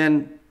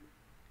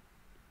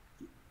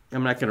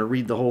I'm not going to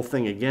read the whole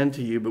thing again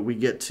to you, but we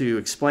get to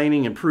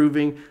explaining and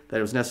proving that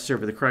it was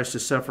necessary for the Christ to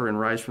suffer and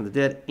rise from the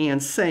dead,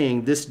 and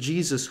saying, this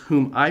Jesus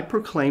whom I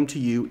proclaim to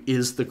you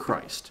is the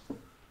Christ.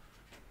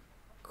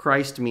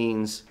 Christ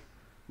means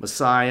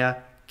Messiah,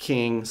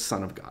 King,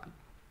 Son of God.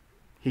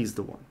 He's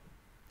the one.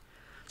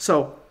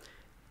 So,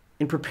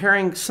 in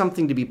preparing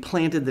something to be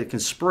planted that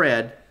can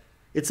spread,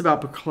 it's about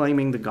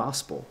proclaiming the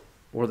gospel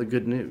or the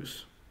good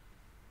news.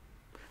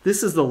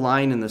 This is the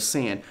line in the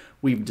sand.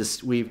 We've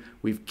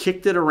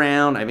kicked it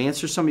around. I've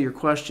answered some of your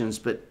questions,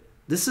 but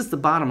this is the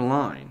bottom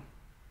line.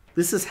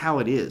 This is how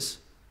it is.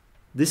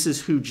 This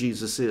is who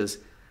Jesus is,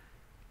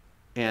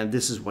 and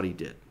this is what he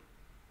did.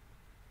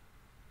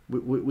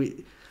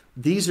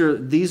 These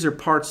are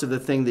parts of the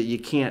thing that you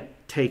can't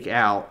take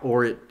out,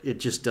 or it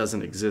just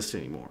doesn't exist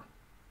anymore.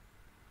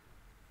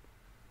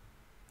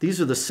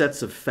 These are the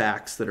sets of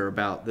facts that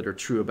are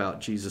true about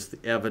Jesus.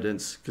 The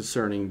evidence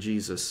concerning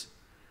Jesus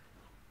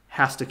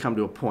has to come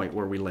to a point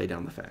where we lay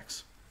down the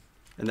facts.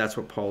 And that's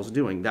what Paul's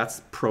doing.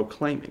 That's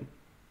proclaiming.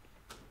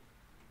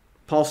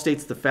 Paul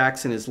states the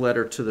facts in his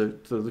letter to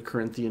the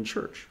Corinthian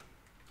church.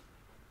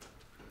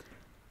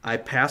 I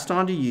passed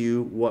on to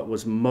you what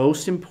was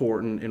most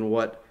important and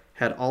what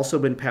had also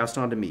been passed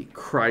on to me.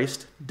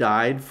 Christ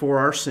died for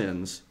our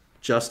sins,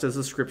 just as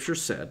the scripture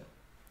said.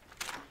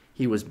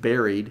 He was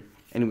buried,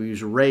 and he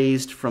was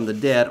raised from the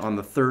dead on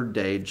the third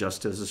day,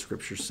 just as the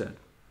scripture said.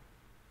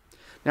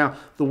 Now,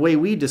 the way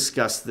we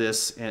discuss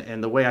this,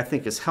 and the way I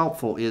think is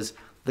helpful, is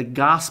The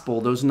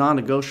gospel, those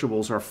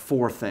non-negotiables, are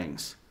 4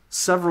 things.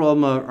 Several of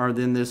them are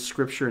in this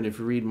scripture, and if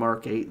you read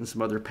Mark 8 and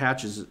some other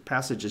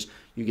passages,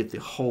 you get the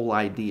whole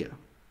idea.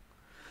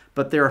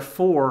 But there are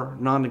 4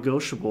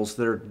 non-negotiables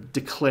that are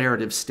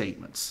declarative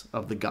statements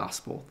of the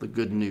gospel, the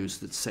good news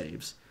that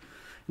saves.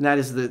 And that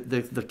is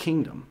the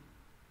kingdom.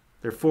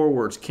 There are 4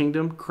 words: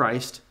 kingdom,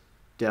 Christ,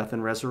 death,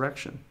 and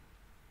resurrection.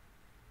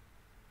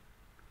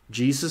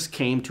 Jesus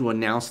came to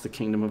announce the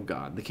kingdom of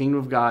God. The kingdom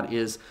of God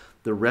is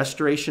the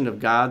restoration of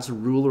God's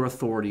rule or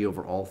authority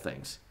over all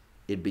things.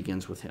 It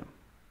begins with him.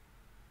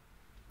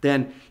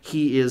 Then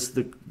he is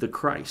the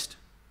Christ.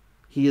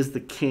 He is the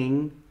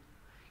King.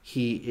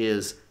 He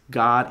is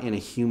God in a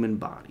human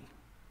body.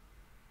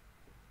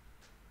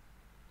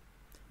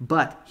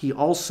 But he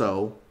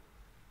also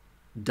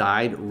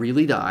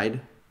really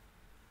died,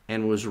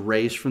 and was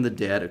raised from the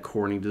dead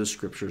according to the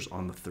scriptures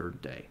on the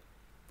 3rd day.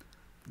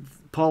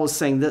 Paul is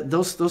saying that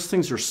those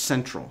things are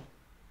central.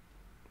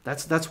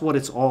 That's what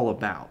it's all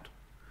about.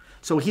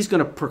 So he's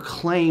going to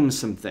proclaim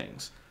some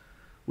things.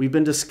 We've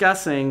been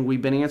discussing,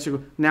 we've been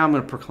answering. Now I'm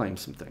going to proclaim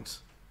some things.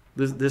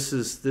 This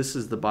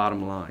is the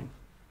bottom line.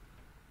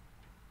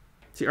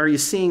 See, are you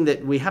seeing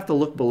that we have to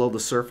look below the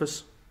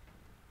surface?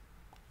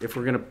 If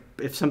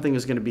something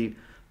is going to be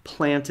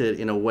planted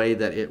in a way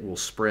that it will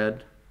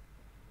spread.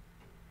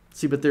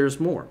 See, but there's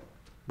more.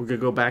 We're going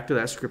to go back to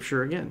that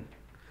scripture again,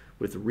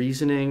 with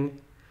reasoning,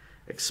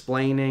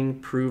 explaining,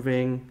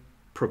 proving,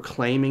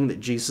 proclaiming that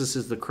Jesus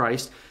is the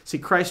Christ. See,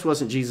 Christ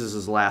wasn't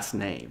Jesus' last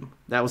name.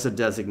 That was a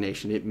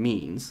designation. It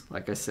means,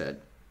 like I said,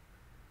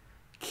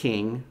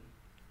 King,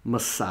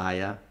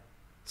 Messiah,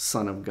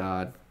 Son of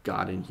God,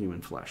 God in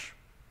human flesh.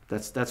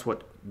 That's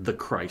what the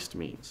Christ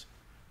means.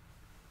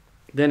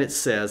 Then it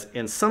says,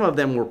 and some of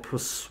them were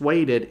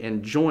persuaded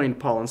and joined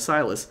Paul and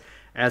Silas,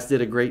 as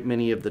did a great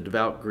many of the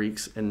devout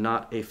Greeks and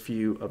not a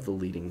few of the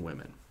leading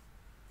women.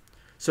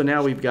 So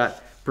now we've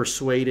got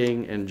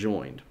persuading and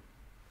joined.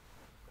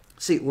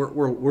 See,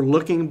 we're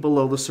looking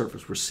below the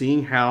surface. We're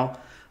seeing how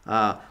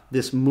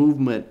this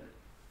movement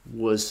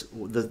was,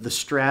 the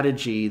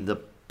strategy, the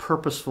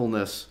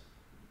purposefulness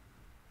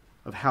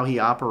of how he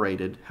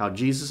operated, how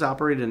Jesus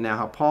operated, and now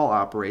how Paul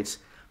operates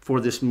for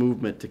this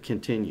movement to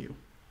continue.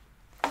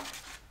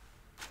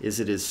 Is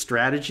his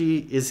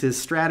strategy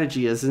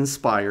as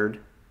inspired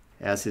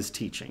as his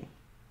teaching?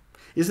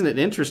 Isn't it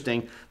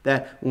interesting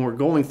that when we're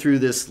going through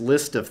this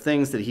list of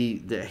things that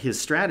his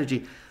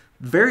strategy,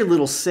 very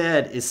little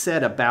is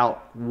said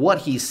about what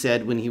he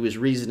said when he was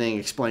reasoning,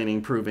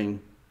 explaining, proving.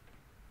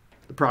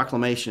 The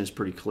proclamation is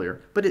pretty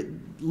clear. But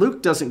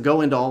Luke doesn't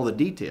go into all the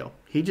detail.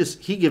 He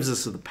gives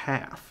us the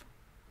path.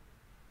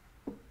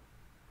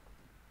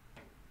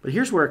 But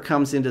here's where it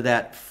comes into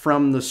that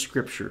from the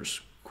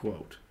scriptures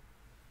quote.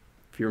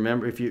 If you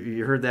remember, if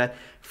you heard that,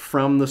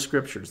 from the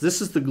scriptures.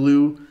 This is the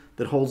glue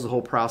that holds the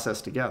whole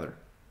process together,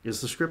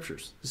 is the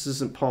scriptures. This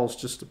isn't Paul's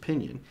just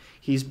opinion.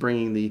 He's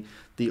bringing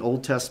the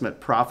Old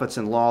Testament prophets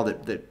and law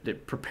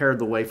that prepared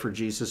the way for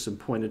Jesus and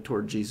pointed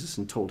toward Jesus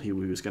and told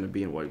who he was going to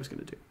be and what he was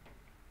going to do.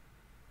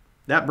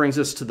 That brings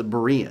us to the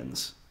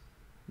Bereans.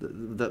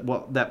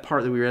 That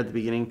part that we read at the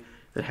beginning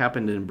that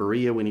happened in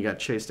Berea when he got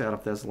chased out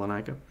of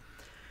Thessalonica.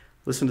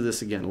 Listen to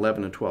this again,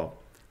 11 and 12.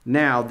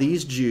 Now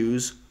these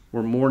Jews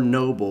were more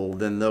noble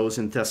than those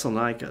in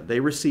Thessalonica. They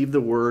received the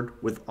word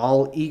with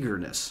all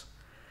eagerness,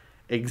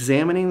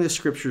 examining the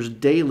scriptures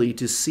daily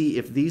to see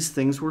if these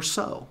things were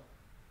so.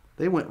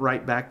 They went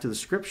right back to the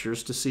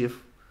scriptures to see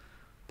if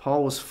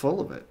Paul was full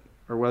of it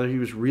or whether he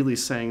was really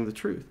saying the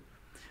truth.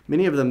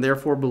 Many of them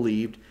therefore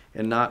believed,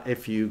 and not a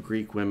few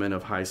Greek women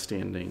of high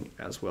standing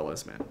as well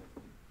as men.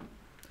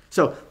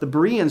 So the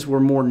Bereans were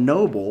more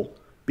noble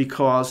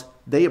because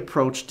they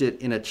approached it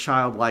in a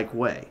childlike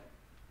way.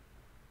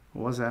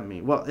 What does that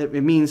mean? Well, it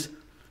means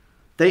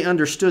they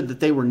understood that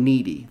they were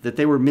needy, that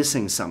they were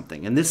missing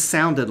something. And this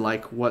sounded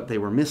like what they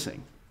were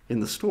missing in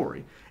the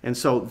story. And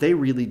so they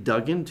really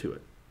dug into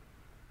it.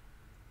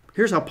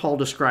 Here's how Paul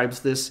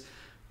describes this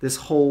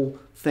whole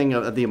thing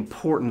of the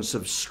importance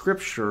of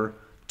Scripture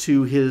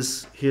to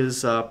his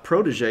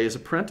protege, his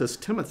apprentice,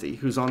 Timothy,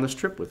 who's on this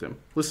trip with him.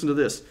 Listen to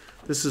this.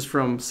 This is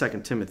from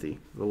 2 Timothy,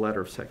 the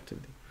letter of 2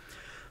 Timothy.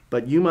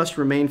 But you must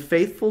remain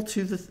faithful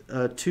to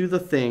the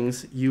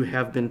things you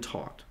have been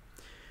taught.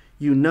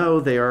 You know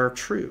they are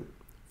true,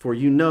 for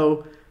you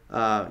know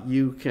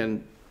you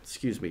can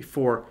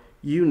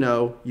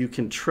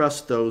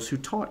trust those who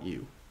taught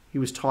you. He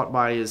was taught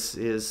by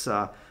his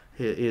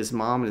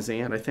mom and his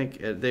aunt. I think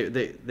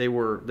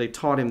they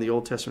taught him the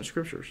Old Testament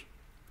scriptures.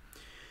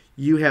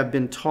 You have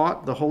been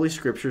taught the Holy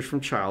Scriptures from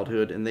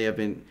childhood, and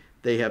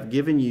they have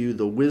given you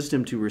the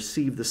wisdom to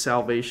receive the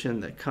salvation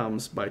that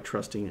comes by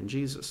trusting in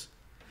Jesus.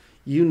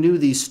 You knew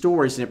these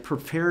stories, and it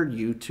prepared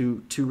you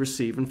to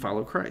receive and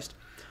follow Christ.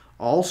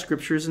 All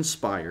Scripture is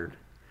inspired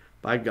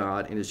by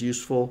God and is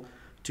useful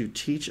to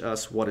teach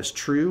us what is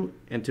true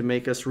and to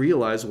make us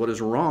realize what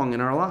is wrong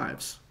in our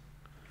lives.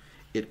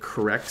 It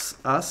corrects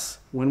us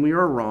when we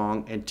are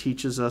wrong and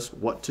teaches us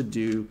what to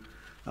do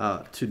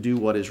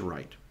what is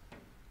right.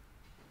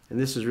 And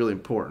this is really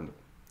important.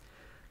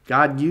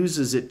 God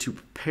uses it to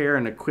prepare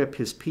and equip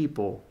his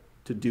people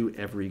to do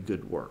every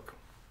good work.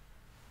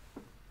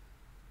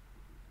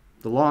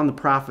 The law and the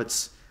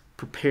prophets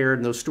prepared,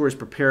 and those stories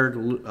prepared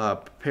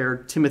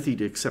Timothy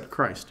to accept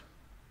Christ.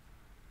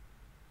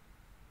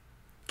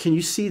 Can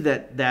you see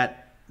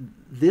that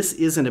this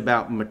isn't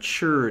about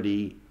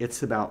maturity,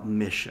 it's about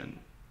mission?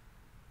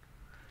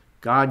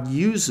 God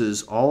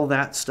uses all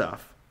that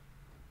stuff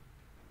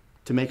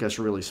to make us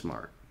really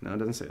smart. No, it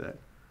doesn't say that.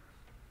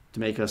 To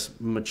make us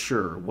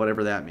mature,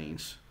 whatever that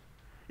means.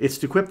 It's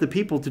to equip the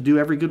people to do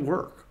every good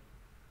work.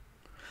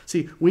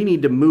 See, we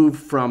need to move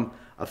from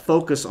a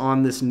focus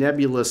on this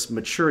nebulous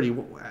maturity,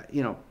 what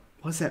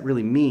does that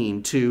really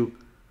mean, to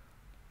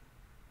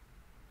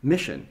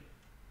mission.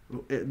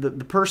 The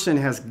person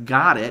has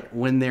got it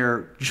when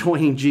they're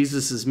joining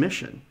Jesus'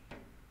 mission.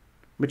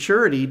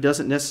 Maturity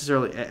doesn't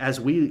necessarily, as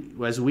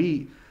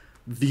we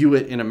view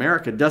it in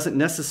America, doesn't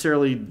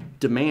necessarily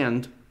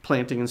demand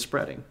planting and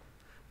spreading,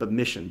 but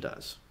mission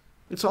does.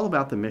 It's all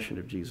about the mission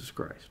of Jesus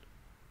Christ.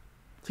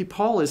 See,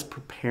 Paul is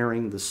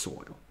preparing the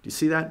soil. Do you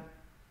see that?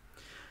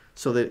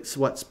 So that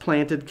what's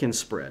planted can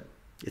spread.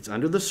 It's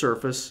under the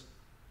surface.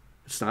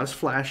 It's not as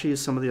flashy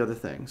as some of the other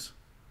things,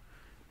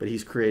 but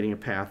he's creating a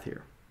path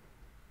here.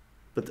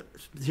 But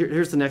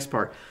here's the next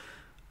part.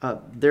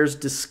 There's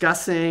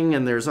discussing,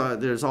 and there's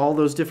all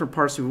those different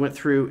parts we went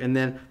through, and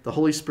then the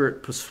Holy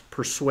Spirit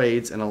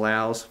persuades and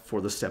allows for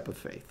the step of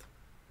faith.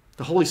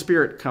 The Holy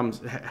Spirit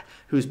comes,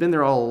 who's been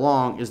there all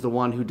along, is the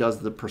one who does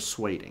the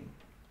persuading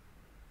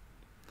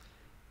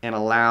and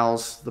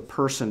allows the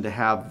person to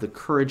have the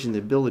courage and the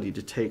ability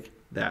to take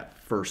that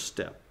first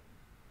step.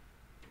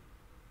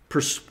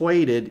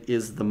 Persuaded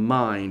is the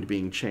mind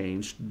being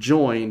changed.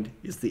 Joined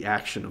is the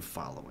action of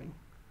following.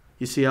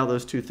 You see how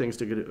those two things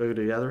go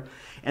together?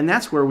 And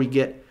that's where we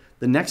get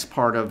the next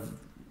part of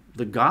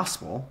the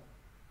gospel.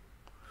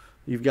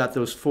 You've got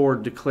those four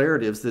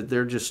declaratives that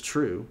they're just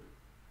true.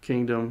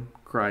 Kingdom,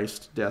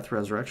 Christ, death,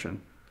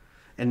 resurrection.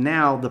 And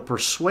now the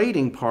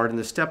persuading part and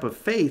the step of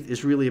faith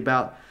is really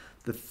about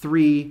the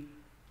three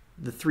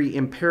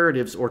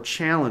imperatives or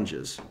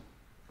challenges.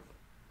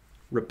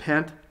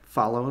 Repent,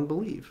 follow, and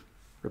believe.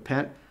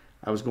 Repent,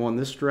 I was going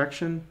this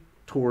direction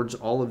towards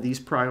all of these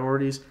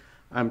priorities.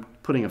 I'm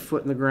putting a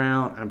foot in the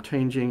ground. I'm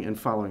changing and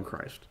following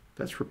Christ.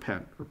 That's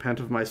repent. Repent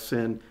of my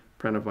sin.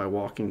 Repent of my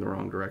walking the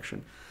wrong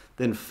direction.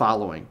 Then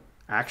following.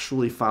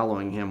 Actually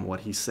following him,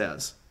 what he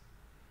says.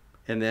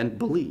 And then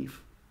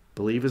believe.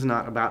 Believe is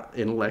not about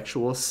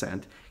intellectual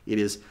assent. It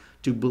is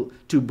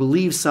to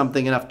believe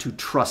something enough to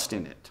trust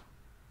in it.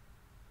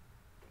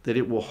 That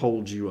it will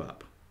hold you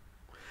up.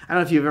 I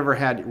don't know if you've ever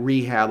had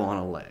rehab on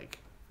a leg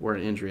or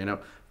an injury. I know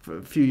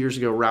a few years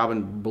ago,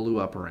 Robin blew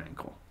up her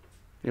ankle.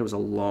 It was a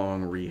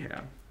long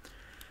rehab.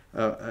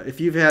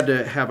 If you've had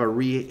to have a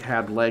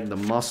rehab leg, the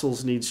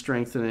muscles need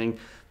strengthening.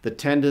 The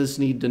tendons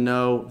need to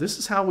know, this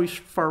is how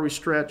far we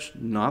stretch,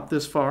 not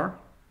this far.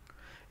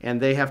 And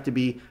they have to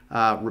be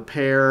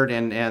repaired,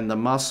 and the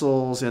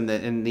muscles and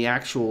the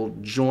actual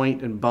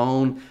joint and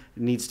bone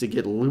needs to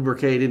get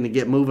lubricated and to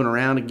get moving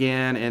around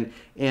again.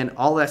 And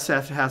all that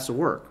stuff has to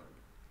work.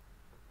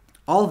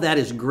 All of that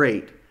is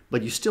great,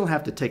 but you still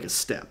have to take a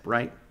step,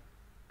 right?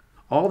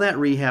 All that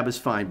rehab is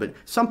fine, but at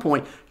some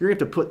point, you're going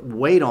to have to put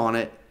weight on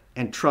it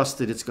and trust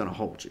that it's going to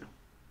hold you.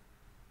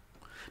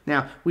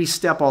 Now, we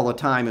step all the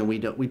time, and we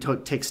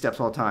take steps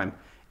all the time,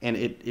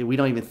 and we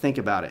don't even think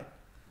about it.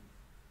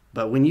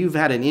 But when you've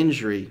had an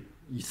injury,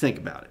 you think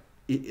about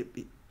it.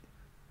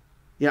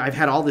 I've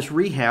had all this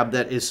rehab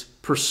that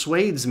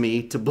persuades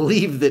me to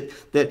believe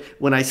that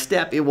when I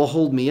step, it will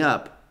hold me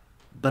up.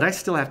 But I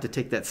still have to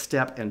take that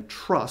step and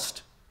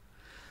trust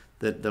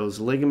that those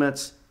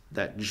ligaments,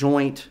 that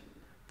joint,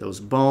 those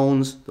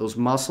bones, those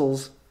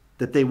muscles,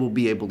 that they will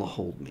be able to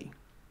hold me.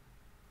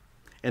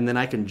 And then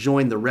I can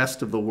join the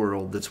rest of the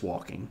world that's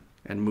walking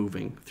and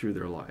moving through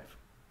their life.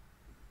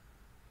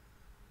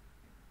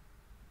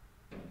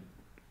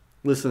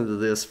 Listen to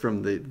this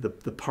from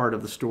the part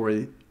of the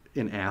story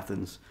in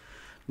Athens.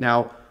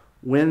 Now,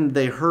 when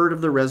they heard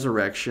of the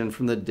resurrection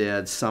from the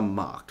dead, some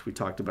mocked. We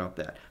talked about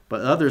that.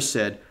 But others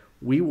said,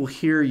 we will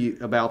hear you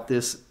about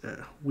this.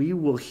 We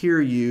will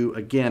hear you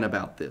again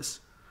about this.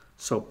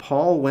 So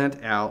Paul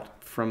went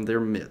out from their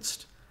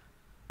midst.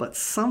 But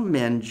some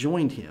men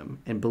joined him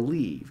and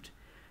believed.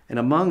 And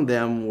among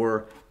them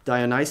were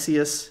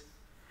Dionysius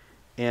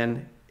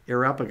and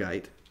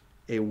Areopagite,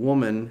 a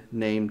woman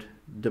named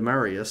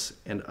Damaris,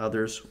 and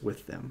others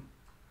with them.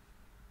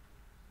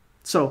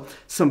 So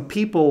some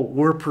people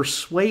were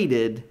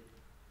persuaded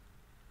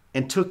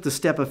and took the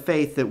step of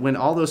faith that when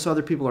all those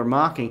other people are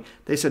mocking,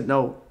 they said,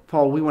 no,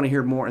 Paul, we want to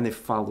hear more, and they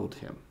followed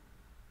him.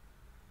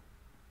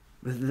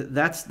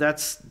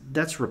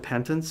 That's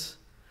repentance.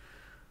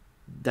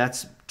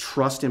 That's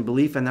trust and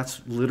belief, and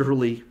that's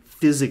literally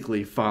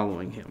physically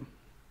following him.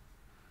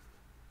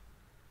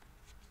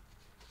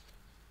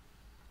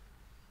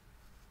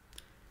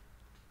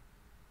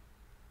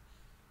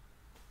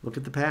 Look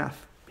at the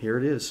path. Here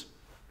it is.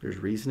 There's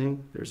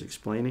reasoning, there's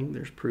explaining,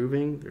 there's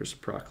proving, there's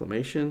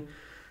proclamation,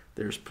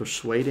 there's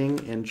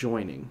persuading and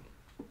joining.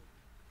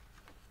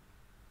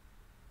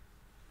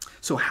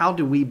 So how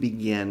do we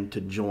begin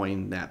to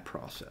join that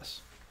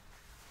process?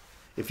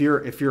 If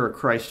you're a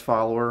Christ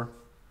follower,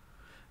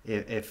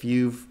 if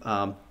you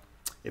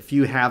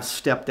have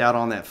stepped out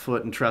on that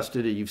foot and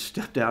trusted it, you've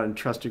stepped out and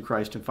trusted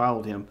Christ and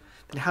followed him,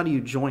 then how do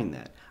you join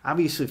that?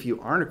 Obviously, if you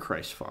aren't a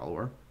Christ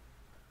follower,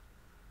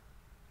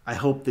 I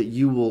hope that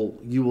you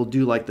will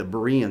do like the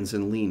Bereans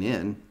and lean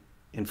in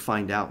and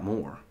find out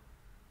more.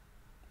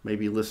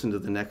 Maybe listen to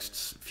the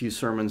next few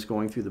sermons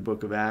going through the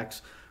book of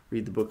Acts,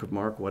 read the book of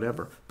Mark,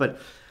 whatever. But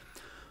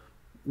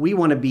we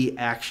want to be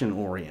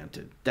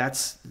action-oriented.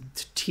 That's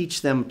to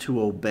teach them to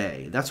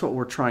obey. That's what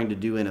we're trying to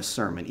do in a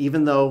sermon,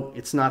 even though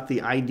it's not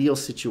the ideal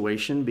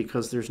situation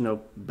because there's no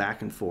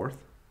back and forth.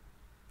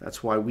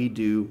 That's why we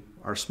do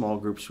our small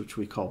groups, which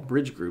we call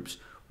bridge groups,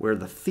 where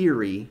the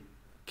theory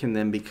can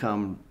then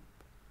become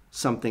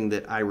something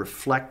that I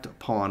reflect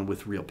upon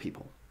with real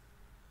people.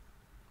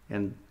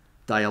 And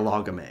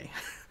dialogame,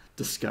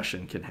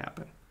 discussion can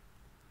happen.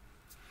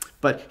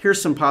 But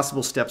here's some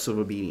possible steps of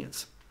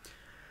obedience.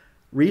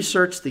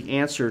 Research the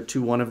answer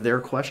to one of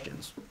their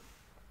questions.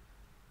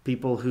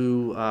 People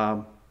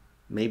who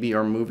maybe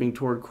are moving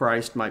toward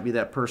Christ, might be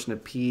that person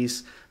of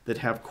peace that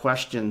have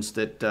questions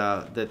that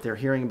they're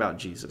hearing about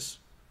Jesus.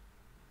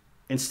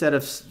 Instead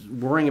of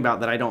worrying about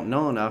that I don't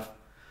know enough,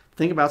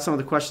 think about some of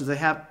the questions they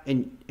have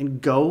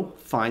and go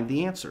find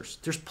the answers.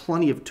 There's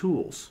plenty of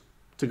tools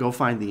to go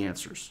find the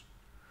answers.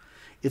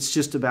 It's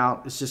just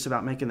about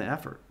making the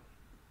effort.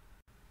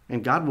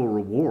 And God will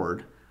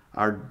reward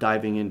our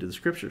diving into the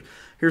scriptures.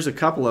 Here's a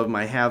couple of them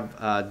I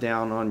have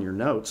down on your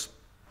notes,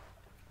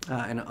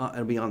 and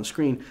it'll be on the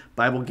screen.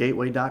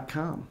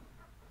 BibleGateway.com.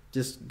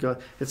 Just go.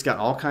 It's got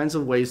all kinds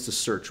of ways to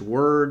search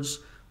words,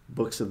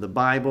 books of the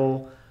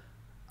Bible,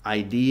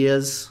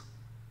 ideas.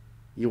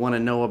 You want to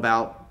know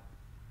about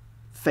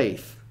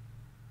faith,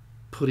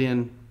 put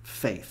in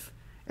faith,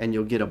 and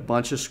you'll get a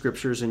bunch of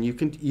scriptures, and you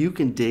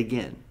can dig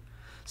in.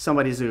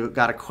 Somebody's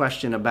got a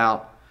question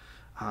about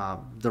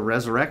the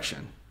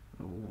resurrection.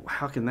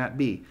 How can that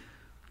be?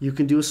 You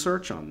can do a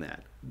search on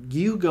that.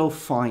 You go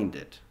find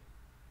it.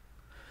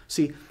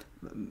 See,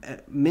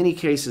 many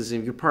cases,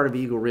 if you're part of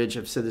Eagle Ridge,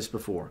 I've said this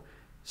before,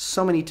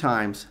 so many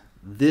times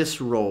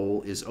this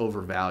role is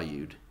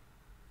overvalued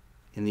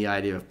in the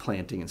idea of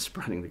planting and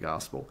spreading the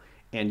gospel.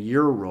 And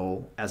your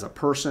role as a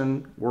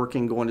person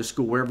working, going to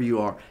school, wherever you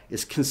are,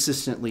 is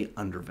consistently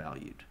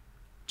undervalued.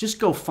 Just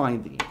go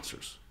find the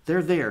answers.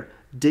 They're there.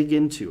 Dig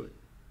into it.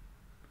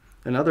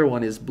 Another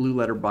one is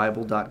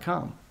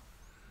blueletterbible.com.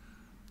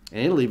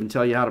 And it'll even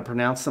tell you how to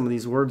pronounce some of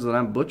these words that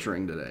I'm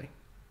butchering today.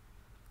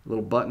 A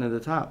little button at the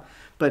top.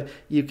 But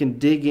you can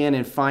dig in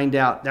and find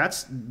out.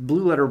 That's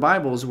Blue Letter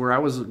Bible is where I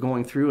was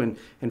going through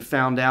and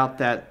found out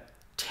that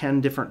 10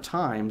 different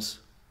times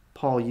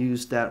Paul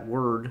used that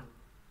word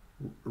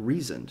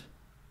reasoned.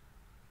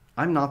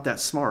 I'm not that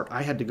smart.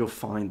 I had to go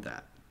find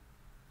that.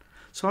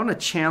 So I want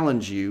to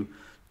challenge you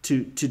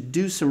to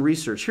do some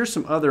research. Here's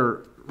some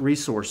other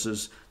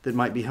resources that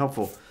might be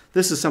helpful.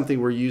 This is something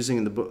we're using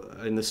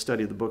in the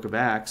study of the book of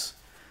Acts.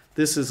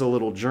 This is a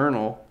little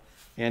journal,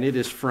 and it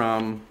is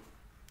from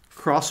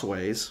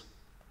Crossways,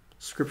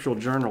 scriptural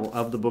journal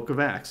of the book of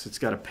Acts. It's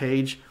got a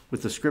page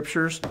with the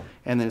scriptures,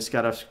 and then it's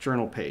got a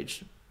journal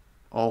page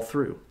all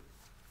through.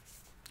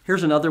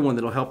 Here's another one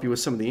that'll help you with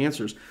some of the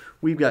answers.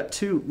 We've got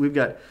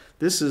two.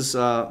 This is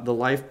the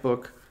life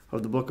book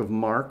of the book of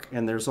Mark,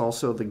 and there's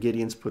also, the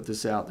Gideons put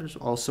this out. There's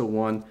also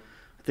one,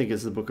 I think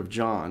is the book of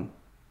John.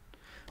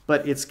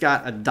 But it's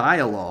got a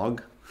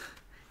dialogue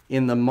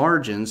in the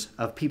margins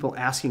of people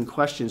asking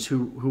questions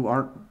who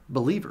aren't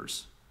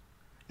believers.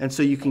 And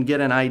so you can get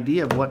an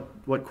idea of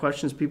what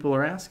questions people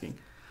are asking.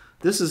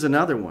 This is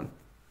another one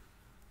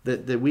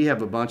that we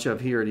have a bunch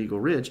of here at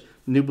Eagle Ridge,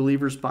 New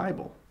Believer's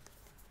Bible.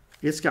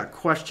 It's got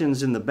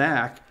questions in the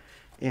back,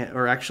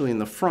 or actually in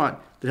the front,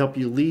 that help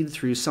you lead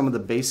through some of the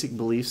basic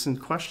beliefs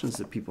and questions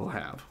that people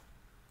have.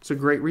 It's a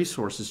great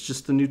resource. It's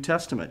just the New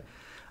Testament.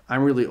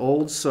 I'm really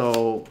old,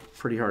 so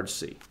pretty hard to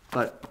see.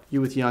 But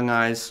you with young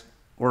eyes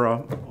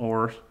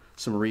or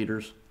some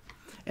readers.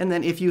 And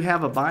then if you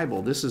have a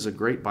Bible, this is a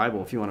great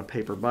Bible if you want a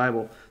paper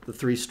Bible, the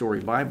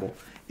 3-story Bible.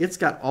 It's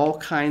got all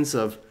kinds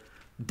of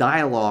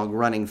dialogue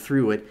running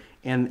through it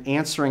and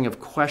answering of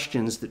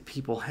questions that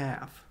people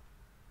have.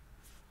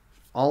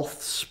 All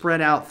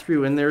spread out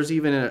through, and there's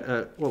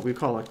even what we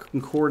call a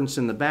concordance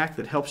in the back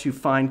that helps you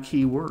find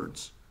key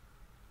words.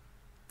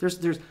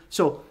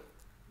 So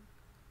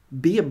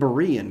be a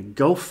Berean,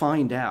 go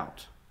find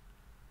out.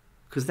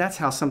 Because that's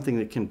how something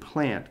that can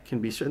plant can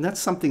be, and that's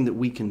something that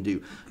we can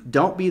do.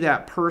 Don't be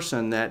that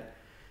person that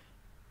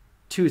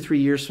 2 or 3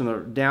 years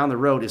down the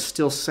road is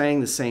still saying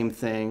the same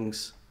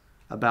things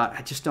about,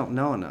 I just don't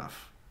know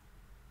enough.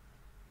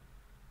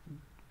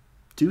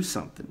 Do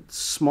something.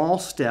 Small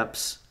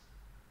steps,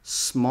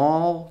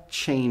 small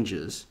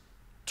changes,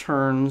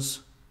 turns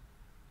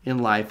in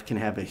life can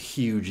have a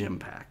huge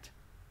impact.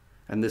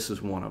 And this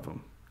is one of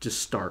them.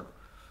 Just start.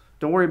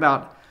 Don't worry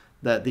about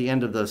the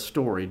end of the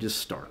story. Just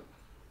start.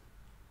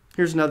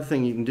 Here's another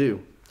thing you can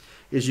do,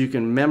 is you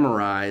can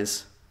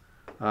memorize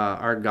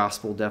our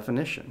gospel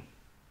definition.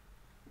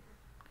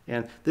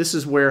 And this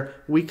is where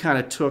we kind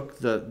of took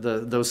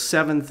those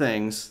 7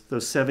 things,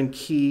 those 7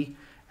 key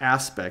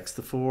aspects,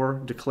 the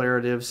 4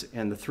 declaratives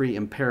and the 3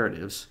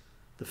 imperatives,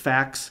 the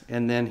facts,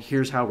 and then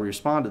here's how we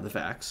respond to the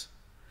facts.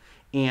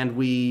 And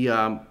we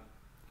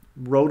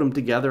wrote them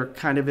together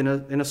kind of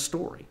in a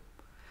story.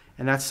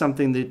 And that's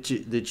something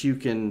that you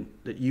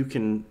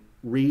can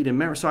read and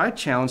memorize. So I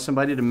challenge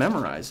somebody to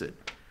memorize it.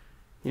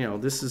 You know,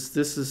 this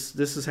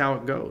is how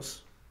it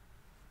goes.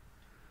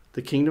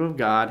 The kingdom of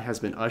God has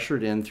been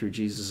ushered in through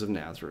Jesus of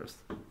Nazareth.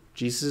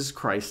 Jesus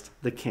Christ,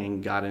 the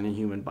King, God in a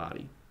human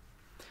body.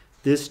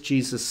 This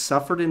Jesus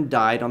suffered and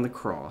died on the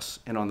cross,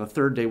 and on the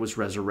 3rd day was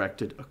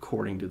resurrected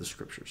according to the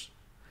Scriptures.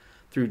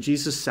 Through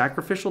Jesus'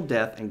 sacrificial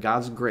death and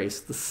God's grace,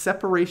 the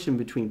separation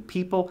between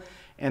people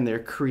and their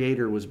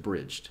Creator was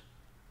bridged.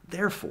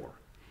 Therefore,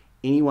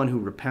 anyone who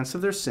repents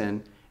of their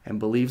sin and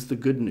believes the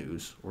good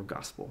news or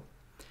gospel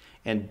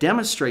and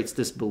demonstrates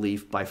this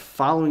belief by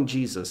following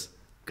Jesus,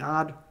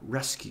 God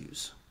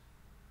rescues.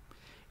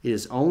 It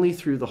is only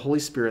through the Holy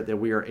Spirit that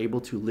we are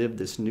able to live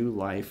this new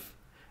life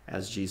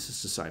as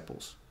Jesus'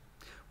 disciples.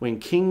 When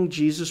King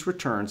Jesus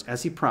returns,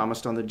 as he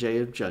promised on the day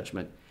of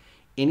judgment,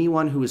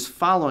 anyone who is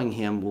following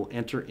him will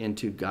enter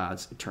into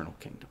God's eternal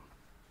kingdom.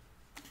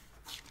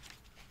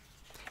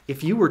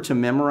 If you were to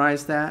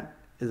memorize that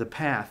as a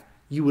path,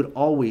 you would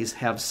always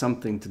have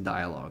something to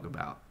dialogue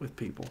about with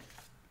people.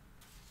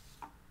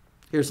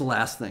 Here's the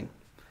last thing.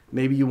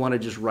 Maybe you want to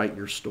just write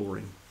your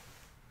story.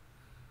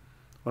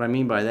 What I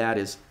mean by that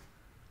is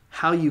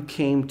how you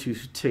came to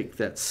take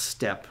that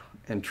step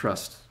and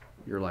trust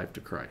your life to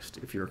Christ,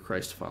 if you're a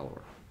Christ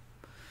follower.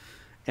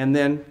 And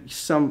then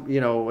some,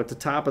 at the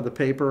top of the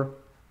paper,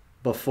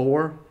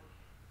 before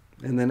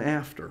and then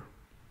after.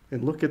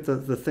 And look at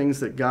the things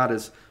that God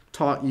has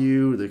taught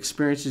you, the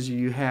experiences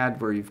you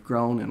had where you've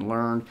grown and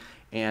learned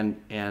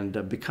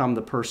and become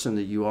the person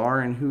that you are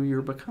and who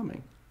you're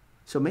becoming.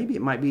 So maybe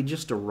it might be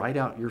just to write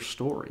out your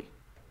story,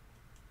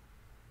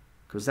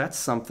 because that's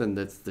something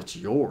that's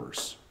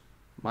yours.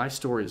 My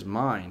story is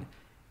mine.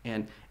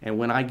 And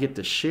when I get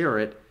to share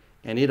it,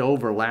 and it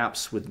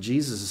overlaps with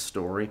Jesus'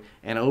 story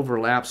and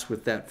overlaps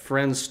with that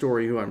friend's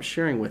story who I'm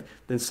sharing with,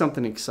 then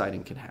something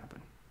exciting can happen.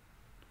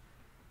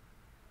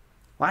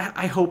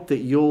 I hope that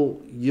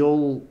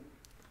you'll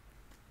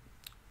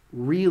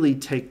really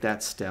take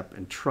that step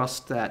and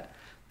trust that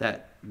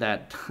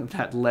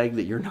leg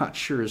that you're not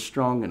sure is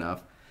strong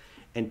enough,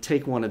 and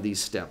take one of these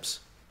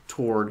steps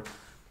toward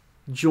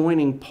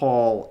joining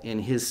Paul in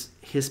his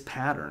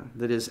pattern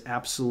that is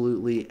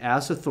absolutely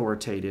as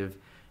authoritative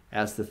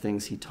as the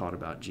things he taught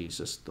about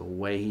Jesus, the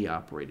way he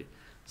operated.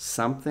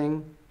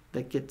 Something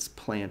that gets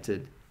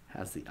planted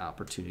has the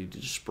opportunity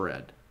to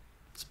spread.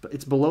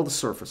 It's below the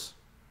surface.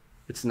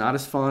 It's not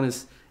as fun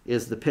as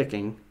the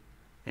picking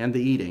and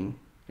the eating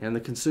and the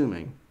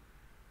consuming,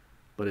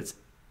 but it's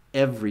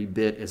every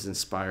bit as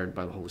inspired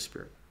by the Holy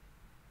Spirit.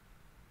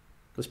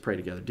 Let's pray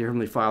together. Dear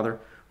Heavenly Father,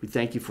 we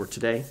thank you for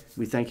today.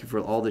 We thank you for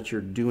all that you're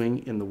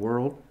doing in the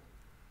world,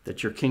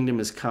 that your kingdom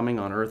is coming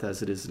on earth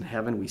as it is in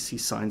heaven. We see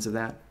signs of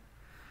that.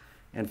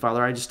 And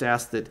Father, I just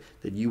ask that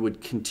you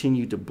would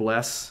continue to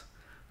bless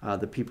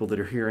the people that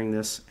are hearing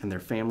this and their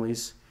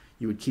families.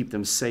 You would keep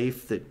them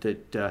safe, that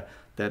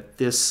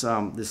this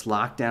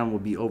lockdown will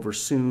be over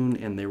soon,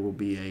 and there will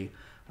be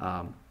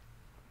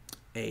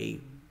a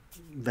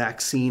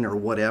vaccine or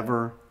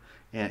whatever,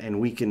 and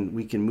we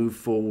can move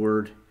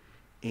forward,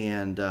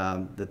 and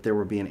that there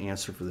will be an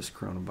answer for this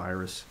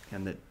coronavirus,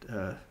 and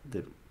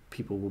that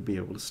people will be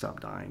able to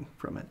stop dying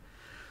from it.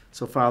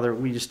 So Father,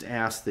 we just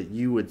ask that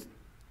you would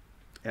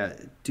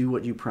do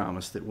what you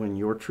promised, that when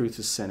your truth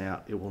is sent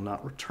out, it will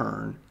not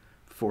return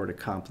before it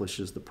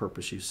accomplishes the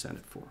purpose you sent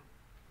it for.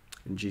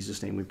 In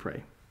Jesus' name we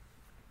pray.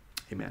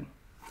 Amen.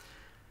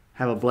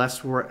 Have a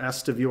blessed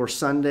rest of your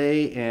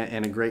Sunday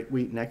and a great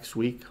week next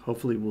week.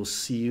 Hopefully we'll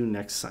see you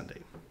next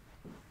Sunday.